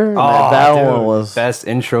Killer, Oh, that dude, one was best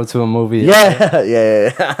intro to a movie. yeah.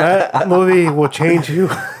 That movie will change you.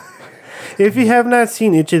 If you have not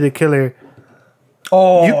seen Itchy the Killer,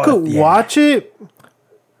 you could watch it,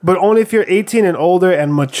 but only if you're 18 and older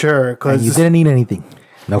and mature. And Because you didn't eat anything.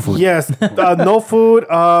 No food. yes, no food.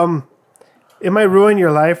 It might ruin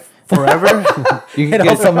your life forever. You It could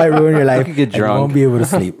also might ruin your life. could get and You drunk. won't be able to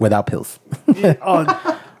sleep without pills.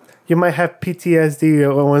 You might have PTSD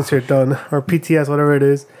once you're done, or PTS, whatever it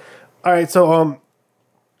is. All right, so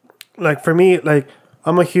like for me, like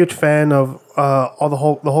I'm a huge fan of all the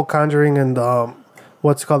whole Conjuring and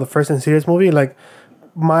what's called the First Insidious movie. Like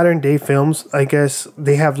modern day films, I guess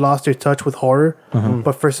they have lost their touch with horror,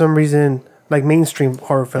 but for some reason, like mainstream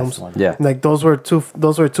horror films, Yeah. like those were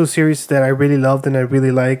two series that I really loved and I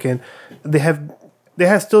really like, and they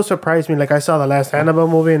have still surprised me. Like I saw the last Annabelle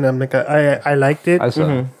movie, and I'm like I liked it. I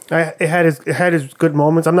saw. It had its good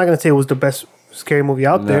moments. I'm not gonna say it was the best scary movie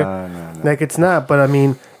out there. No. Like it's not, but I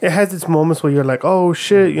mean, it has its moments where you're like, oh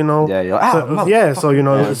shit, Yeah, you're like, so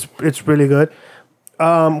it's really good.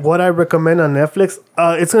 What I recommend on Netflix,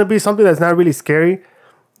 it's gonna be something that's not really scary,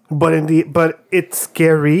 but it's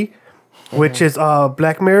scary, which is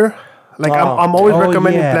Black Mirror. Like I'm always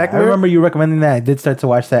recommending Black I Mirror. remember you recommending that. I did start to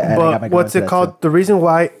watch that. And I got But back what's around it to that, called? The reason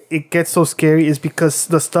why it gets so scary is because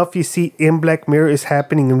the stuff you see in Black Mirror is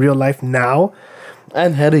happening in real life now.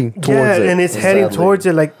 And heading towards it. And it's heading sadly. towards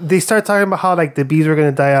it. Like they start talking about how like the bees were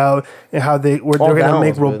gonna die out and how they're that gonna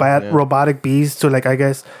make was good, yeah. robotic bees to like I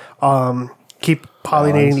guess keep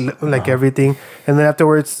pollinating like everything. And then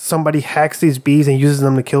afterwards somebody hacks these bees and uses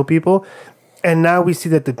them to kill people. And now we see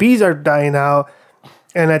that the bees are dying out.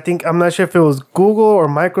 And I think I'm not sure if it was Google or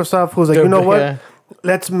Microsoft who's like, you know what? Yeah.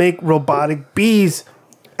 Let's make robotic bees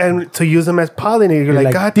and to use them as pollinators. You're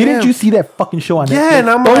like, God didn't damn. you see that fucking show on Netflix? Yeah, and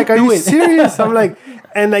I'm Don't like, are do you it. serious? I'm like,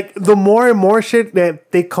 and like the more and more shit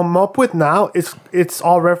that they come up with now, it's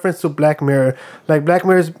all reference to Black Mirror. Like Black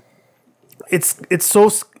Mirror's, it's so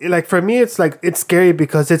like for me, it's like it's scary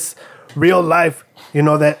because it's real life. You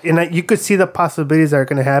know that, and you could see the possibilities that are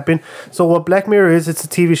going to happen. So what Black Mirror is, it's a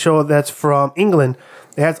TV show that's from England.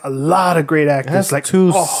 It has a lot of great actors, has like two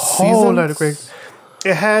a whole lot of great.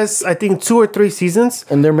 It has, I think, 2 or 3 seasons.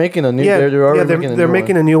 And they're making a new. Yeah, they're already they're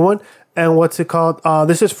making a new one. And what's it called?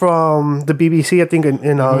 This is from the BBC, I think,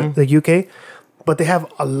 in the UK. But they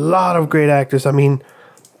have a lot of great actors. I mean,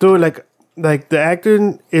 dude, like the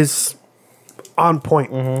acting is on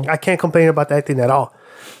point. I can't complain about the acting at all.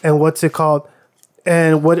 And what's it called?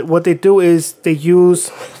 And what they do is they use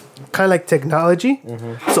kind of like technology.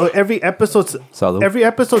 So every episode's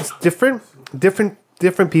different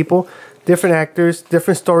people, different actors,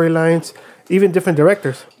 different storylines, even different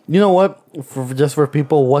directors. You know what? Just for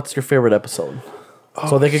people, what's your favorite episode?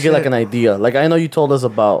 So they could get like shit. an idea. Like I know you told us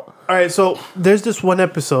about. All right, so there's this one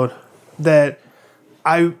episode that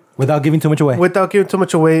Without giving too much away. without giving too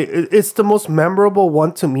much away, it's the most memorable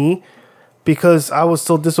one to me because I was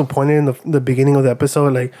so disappointed in the beginning of the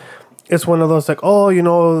episode. Like, it's one of those like, oh, you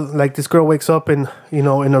know, like this girl wakes up in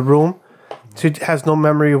a room. She has no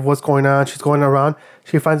memory of what's going on. She's going around.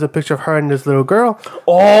 She finds a picture of her and this little girl.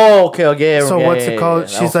 Oh, okay. So yeah, what's yeah, it called? yeah,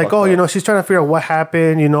 that She's was like, fucked oh, you up. know, she's trying to figure out what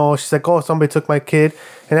happened. You know, she's like, oh, somebody took my kid.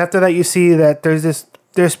 And after that, you see that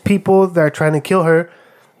there's people that are trying to kill her.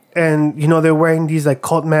 And, you know, they're wearing these like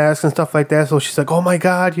cult masks and stuff like that. So she's like, oh my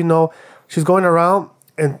God, you know, she's going around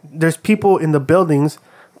and there's people in the buildings,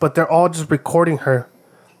 but they're all just recording her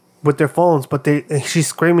with their phones. But and she's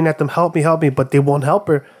screaming at them, help me, but they won't help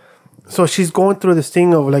her. So she's going through this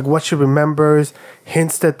thing of like what she remembers,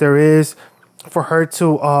 hints that there is for her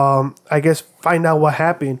to, I guess, find out what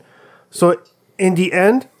happened. So in the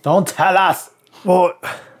end, Don't tell us. well,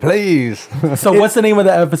 Please. So what's the name of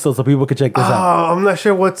the episode so people can check this out? I'm not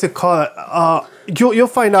sure what's it called. You'll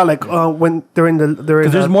find out like when they're in the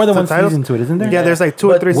Because there's more than one subtitles. season to it, isn't there? Yeah, there's like 2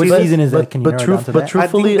 or 3 Which seasons. season is that? Can you narrow it down to that?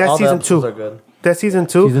 truthfully, that's all the season episodes 2. are good. That's season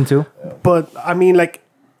 2. Season 2? But I mean, like,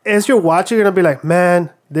 as you're watching, you're gonna be like, man,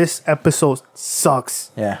 this episode sucks.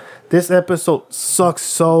 Yeah. This episode sucks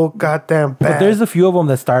so goddamn bad. But there's a few of them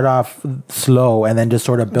that start off slow and then just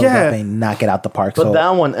sort of build Yeah. up and knock it out the park. But so that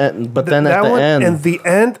one, then that at the one, end, and the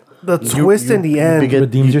end, the twist in the end,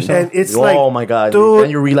 redeems yourself. and it's like, oh my God, dude,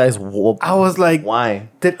 then you realize I was like, why?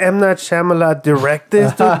 did M. Night Shyamalan direct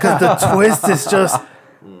this, dude? Because the twist is just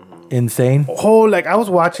insane. whole. Like, I was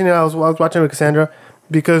watching it. I was watching with Cassandra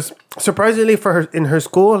because surprisingly for her in her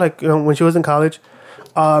school, like, you know, when she was in college,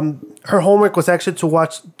 her homework was actually to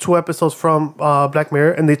watch 2 episodes from Black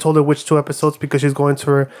Mirror, and they told her which 2 episodes because she's going to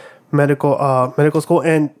her medical school,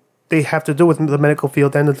 and they have to do with the medical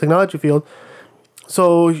field and the technology field.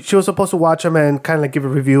 So she was supposed to watch them and kind of like give a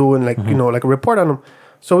review and like you know like a report on them.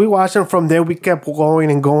 So we watched them. From there, we kept going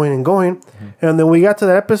and going and going, and then we got to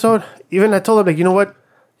that episode. Even I told her like, you know what,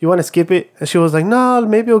 you want to skip it, and she was like, no,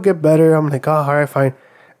 maybe it'll get better. I'm like, oh, all right, fine.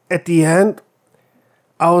 At the end,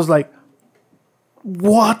 I was like,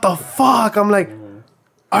 what the fuck? I'm like,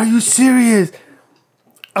 are you serious?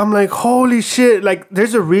 I'm like, holy shit. Like,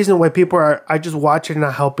 there's a reason why people are just watching and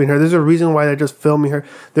not helping her. There's a reason why they're just filming her.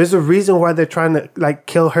 There's a reason why they're trying to, like,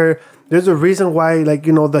 kill her. There's a reason why, like,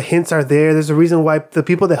 you know, the hints are there. There's a reason why the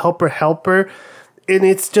people that help her. And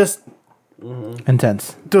it's just,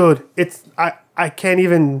 Intense. dude, it's, I can't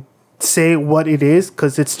even say what it is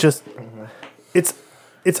because it's just, it's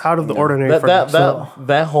out of the ordinary for me.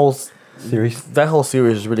 That whole Series. that whole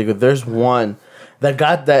series is really good. There's one that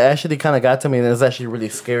actually kind of got to me, and it's actually really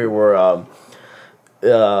scary. Where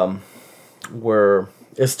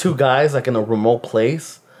it's 2 guys like in a remote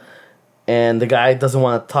place, and the guy doesn't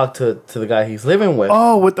want to talk to the guy he's living with.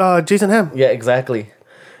 Oh, with Jason Hamm. Yeah, exactly.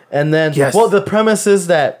 And then, Yes. well, the premise is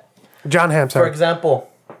that, John Hamm, for sorry.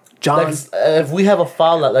 example, John. like, if we have a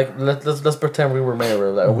fallout, like let's pretend we were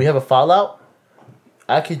married. Like, we have a fallout.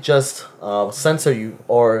 I could just censor you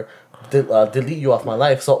or delete you off my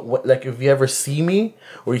life. So, like, if you ever see me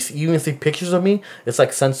or you even see pictures of me, it's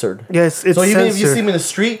like censored. Yes, it's so even if you censored. see me in the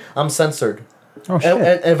street, I'm censored. Oh, shit.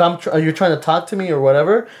 And if you're trying to talk to me or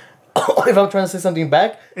whatever, if I'm trying to say something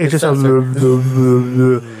back, It's just censored.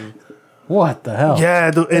 What the hell?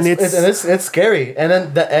 yeah, dude, and it's scary. And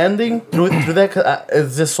then the ending through that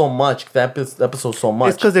is just so much. That episode so much.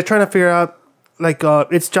 it's because they're trying to figure out, like,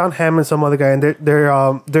 it's John Hamm and some other guy, and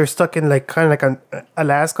they're stuck in like kind of like an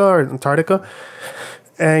Alaska or Antarctica,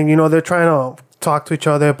 and you know they're trying to talk to each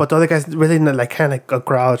other, but the other guy's really like kind of like a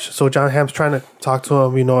grouch. So John Hamm's trying to talk to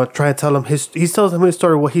him, you know, trying to tell him he tells him his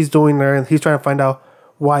story, what he's doing there, and he's trying to find out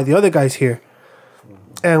why the other guy's here,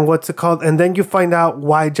 and what's it called, and then you find out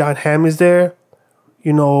why John Hamm is there,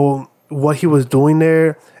 you know what he was doing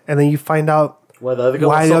there, and then you find out Why the other guy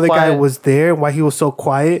why was the so other guy quiet. was there, why he was so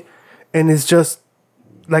quiet, and it's just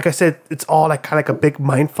like I said, it's all like kind of like a big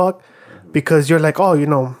mind fuck, because you're like, oh, you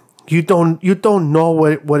know, you don't know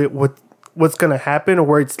what's gonna happen or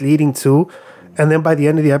where it's leading to, and then by the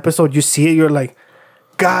end of the episode, you see it, you're like,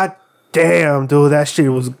 God damn, dude, that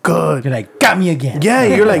shit was good. You're like, got me again. Yeah,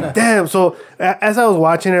 you're like, damn. So as I was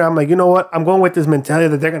watching it, I'm like, you know what? I'm going with this mentality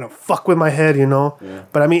that they're gonna fuck with my head, you know. Yeah.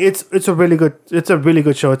 But I mean, it's a really good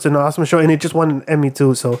show. It's an awesome show, and it just won an Emmy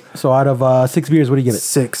too. So out of 6 beers, what do you give it?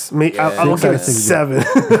 6. I'll give it 7.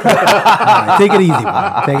 Right, take it easy,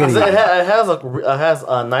 bro. Take it easy. It has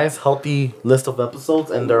a nice healthy list of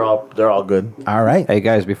episodes, and they're all good. All right. Hey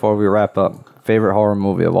guys, before we wrap up, favorite horror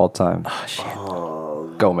movie of all time? Oh shit.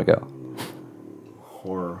 Go Miguel.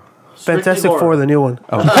 Horror. Fantastic Four, the new one.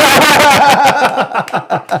 Oh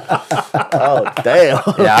damn!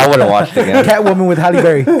 Yeah, I wouldn't watch it again. Catwoman with Halle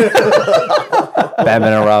Berry.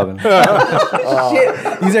 Batman and Robin.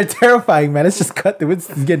 Shit, these are terrifying, man. It's just cut through. It's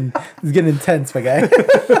getting intense, my guy.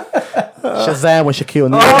 Shazam with Shaquille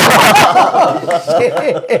O'Neal.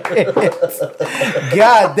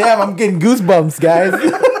 God damn, I'm getting goosebumps, guys.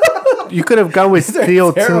 You could have gone with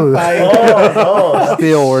Steel too.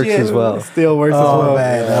 Steel works as well. Steel works as well.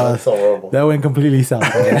 Man, That's so horrible. that went completely south.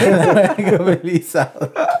 Completely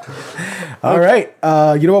south. All right.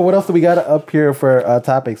 You know what? What else do we got up here for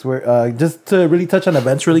topics? We're just to really touch on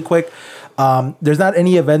events really quick. There's not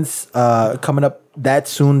any events coming up that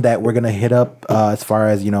soon that we're gonna hit up as far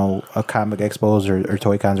as, you know, comic expos or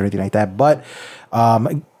toy cons or anything like that. But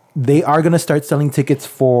they are gonna start selling tickets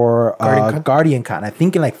for Guardian Con. I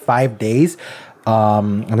think in like 5 days. Let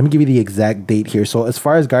me give you the exact date here. So as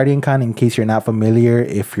far as Guardian Con, in case you're not familiar,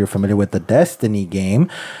 if you're familiar with the Destiny game,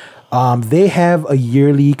 they have a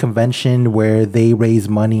yearly convention where they raise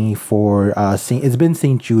money for it's been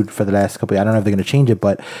St. Jude for the last couple. I don't know if they're going to change it,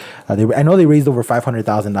 but I know they raised over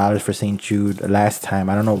 $500,000 for St. Jude last time.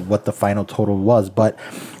 I don't know what the final total was, but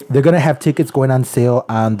they're going to have tickets going on sale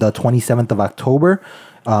on the 27th of October.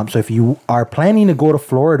 So if you are planning to go to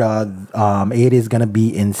Florida, it is going to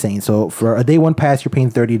be insane. So for a day one pass, you're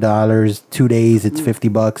paying $30. 2 days, it's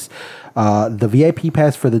 $50. The VIP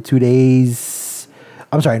pass for the 2 days,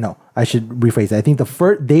 I'm sorry, no, I should rephrase that. I think the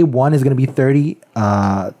first day one is going to be 30.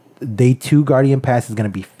 Day two Guardian Pass is going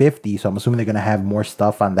to be 50. So I'm assuming they're going to have more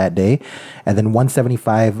stuff on that day. And then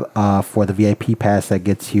 175 for the VIP pass that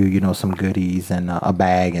gets you, you know, some goodies and a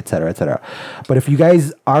bag, etc., etc. But if you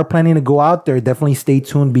guys are planning to go out there, definitely stay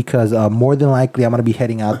tuned, because more than likely I'm going to be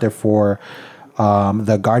heading out there for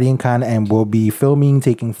the Guardian Con, and we'll be filming,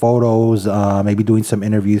 taking photos, maybe doing some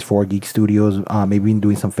interviews for Geek Studios, maybe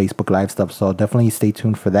doing some Facebook Live stuff. So definitely stay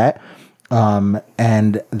tuned for that.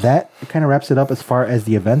 And that kind of wraps it up as far as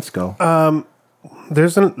the events go. I know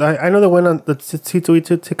the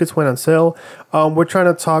C2E2 tickets went on sale. We're trying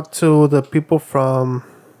to talk to the people from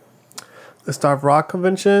the Star of Rock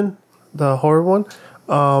convention, the horror one.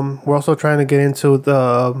 We're also trying to get into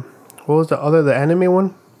the anime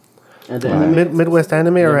one? Midwest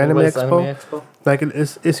Anime or Anime Expo. Like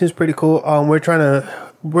it seems pretty cool. We're trying to.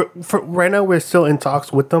 Right now we're still in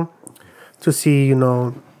talks with them to see, you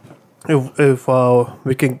know, if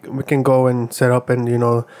we can go and set up and, you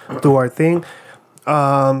know, do our thing.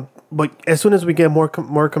 But as soon as we get more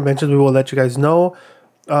conventions, we will let you guys know.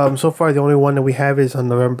 So far the only one that we have is on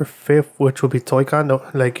November 5th, which will be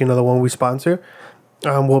ToyCon, like, you know, the one we sponsor.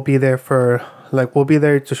 We'll be there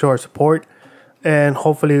to show our support, and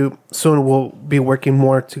hopefully soon we'll be working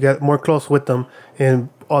more close with them in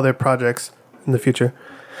all their projects in the future.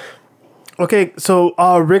 Okay, so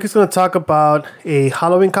Rick is going to talk about a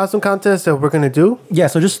Halloween costume contest that we're going to do. Yeah,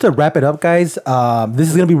 so just to wrap it up, guys, this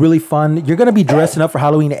is going to be really fun. You're going to be dressing up for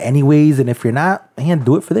Halloween anyways, and if you're not, man,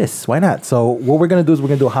 do it for this. Why not? So what we're going to do is we're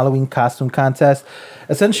going to do a Halloween costume contest.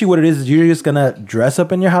 Essentially what it is you're just going to dress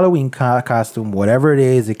up in your Halloween costume, whatever it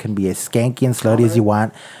is. It can be as skanky and slutty as you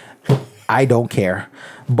want. I don't care.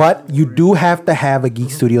 But you do have to have a Geek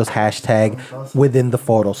Studios hashtag within the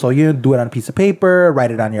photo. So you do it on a piece of paper, write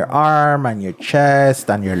it on your arm, on your chest,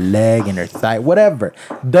 on your leg, and your thigh, whatever.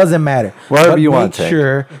 Doesn't matter. Whatever you want to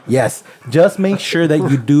take. Yes. Just make sure that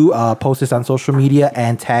you do post this on social media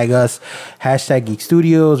and tag us. Hashtag Geek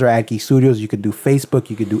Studios or at Geek Studios. You could do Facebook.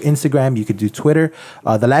 You could do Instagram. You could do Twitter.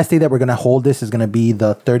 The last day that we're going to hold this is going to be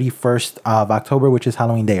the 31st of October, which is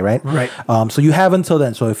Halloween Day, right? Right. So you have until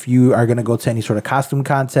then. So if you are going to go to any sort of costume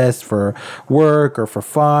contest for work or for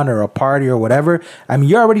fun or a party or whatever, I mean,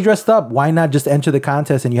 you're already dressed up. Why not just enter the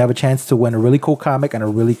contest and you have a chance to win a really cool comic and a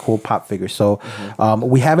really cool pop figure? So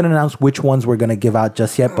we haven't announced which ones we're going to give out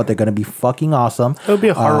just yet, but they're going to be fucking awesome. It'll be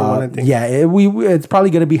a horror one, I think. Yeah, it's probably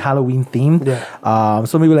going to be Halloween themed. Yeah.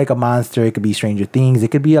 So maybe like a monster. It could be Stranger Things.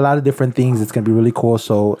 It could be a lot of different things. It's going to be really cool.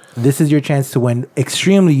 So this is your chance to win.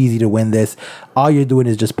 Extremely easy to win this. All you're doing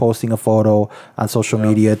is just posting a photo on social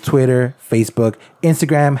media, Twitter, Facebook,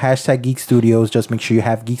 Instagram, hashtag Geek Studios. Just make sure you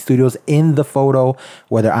have Geek Studios in the photo,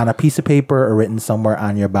 whether on a piece of paper or written somewhere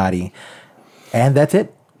on your body. And that's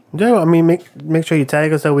it. Yeah, I mean, make sure you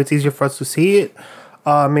tag us, that way it's easier for us to see it.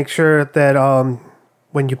 Make sure that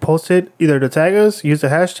when you post it, either to tag us, use the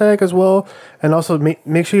hashtag as well, and also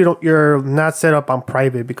make sure you're not set up on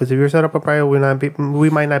private, because if you're set up on private, we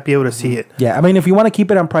might not be able to see it. Yeah, I mean, if you want to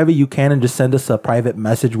keep it on private, you can, and just send us a private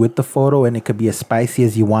message with the photo, and it could be as spicy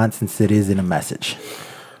as you want since it is in a message.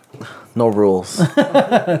 No rules.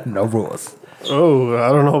 No rules. Oh, I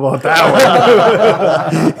don't know about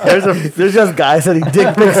that one. There's just guys sending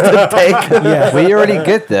dick pics to take. Yeah, We already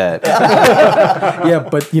get that. yeah,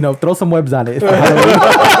 but throw some webs on it.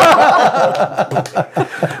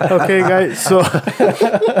 Okay, guys.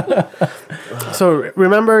 So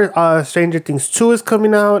remember, Stranger Things 2 is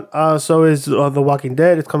coming out. So is The Walking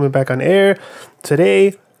Dead. It's coming back on air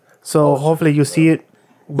today. So hopefully you see it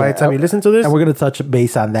by the time you listen to this. And we're gonna touch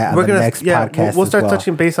base on that on the next podcast. We'll start as well.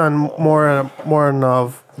 touching base on more on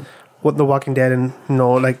of what The Walking Dead and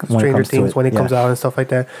like When it Stranger comes to Things it, when it comes yeah. out and stuff like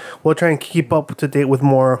that. We'll try and keep up to date with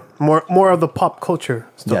more of the pop culture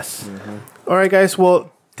stuff. Yes. All right, guys.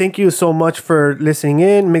 Well, thank you so much for listening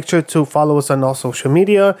in. Make sure to follow us on all social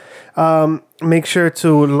media. Make sure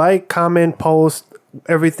to like, comment, post,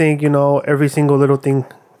 everything. Every single little thing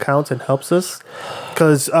counts and helps us,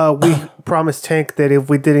 because we promised Tank that if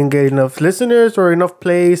we didn't get enough listeners or enough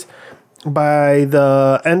plays by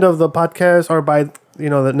the end of the podcast, or by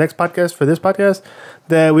the next podcast for this podcast,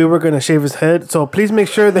 that we were going to shave his head. So please make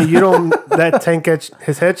sure that you don't let Tank get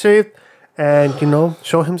his head shaved, and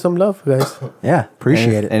show him some love, guys. Yeah,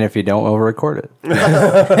 appreciate it. And if you don't, we'll record it.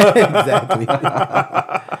 Exactly.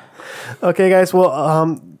 Okay, guys.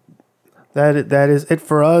 Well, that is it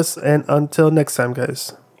for us, and until next time,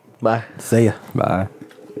 guys. Bye. See ya. Bye.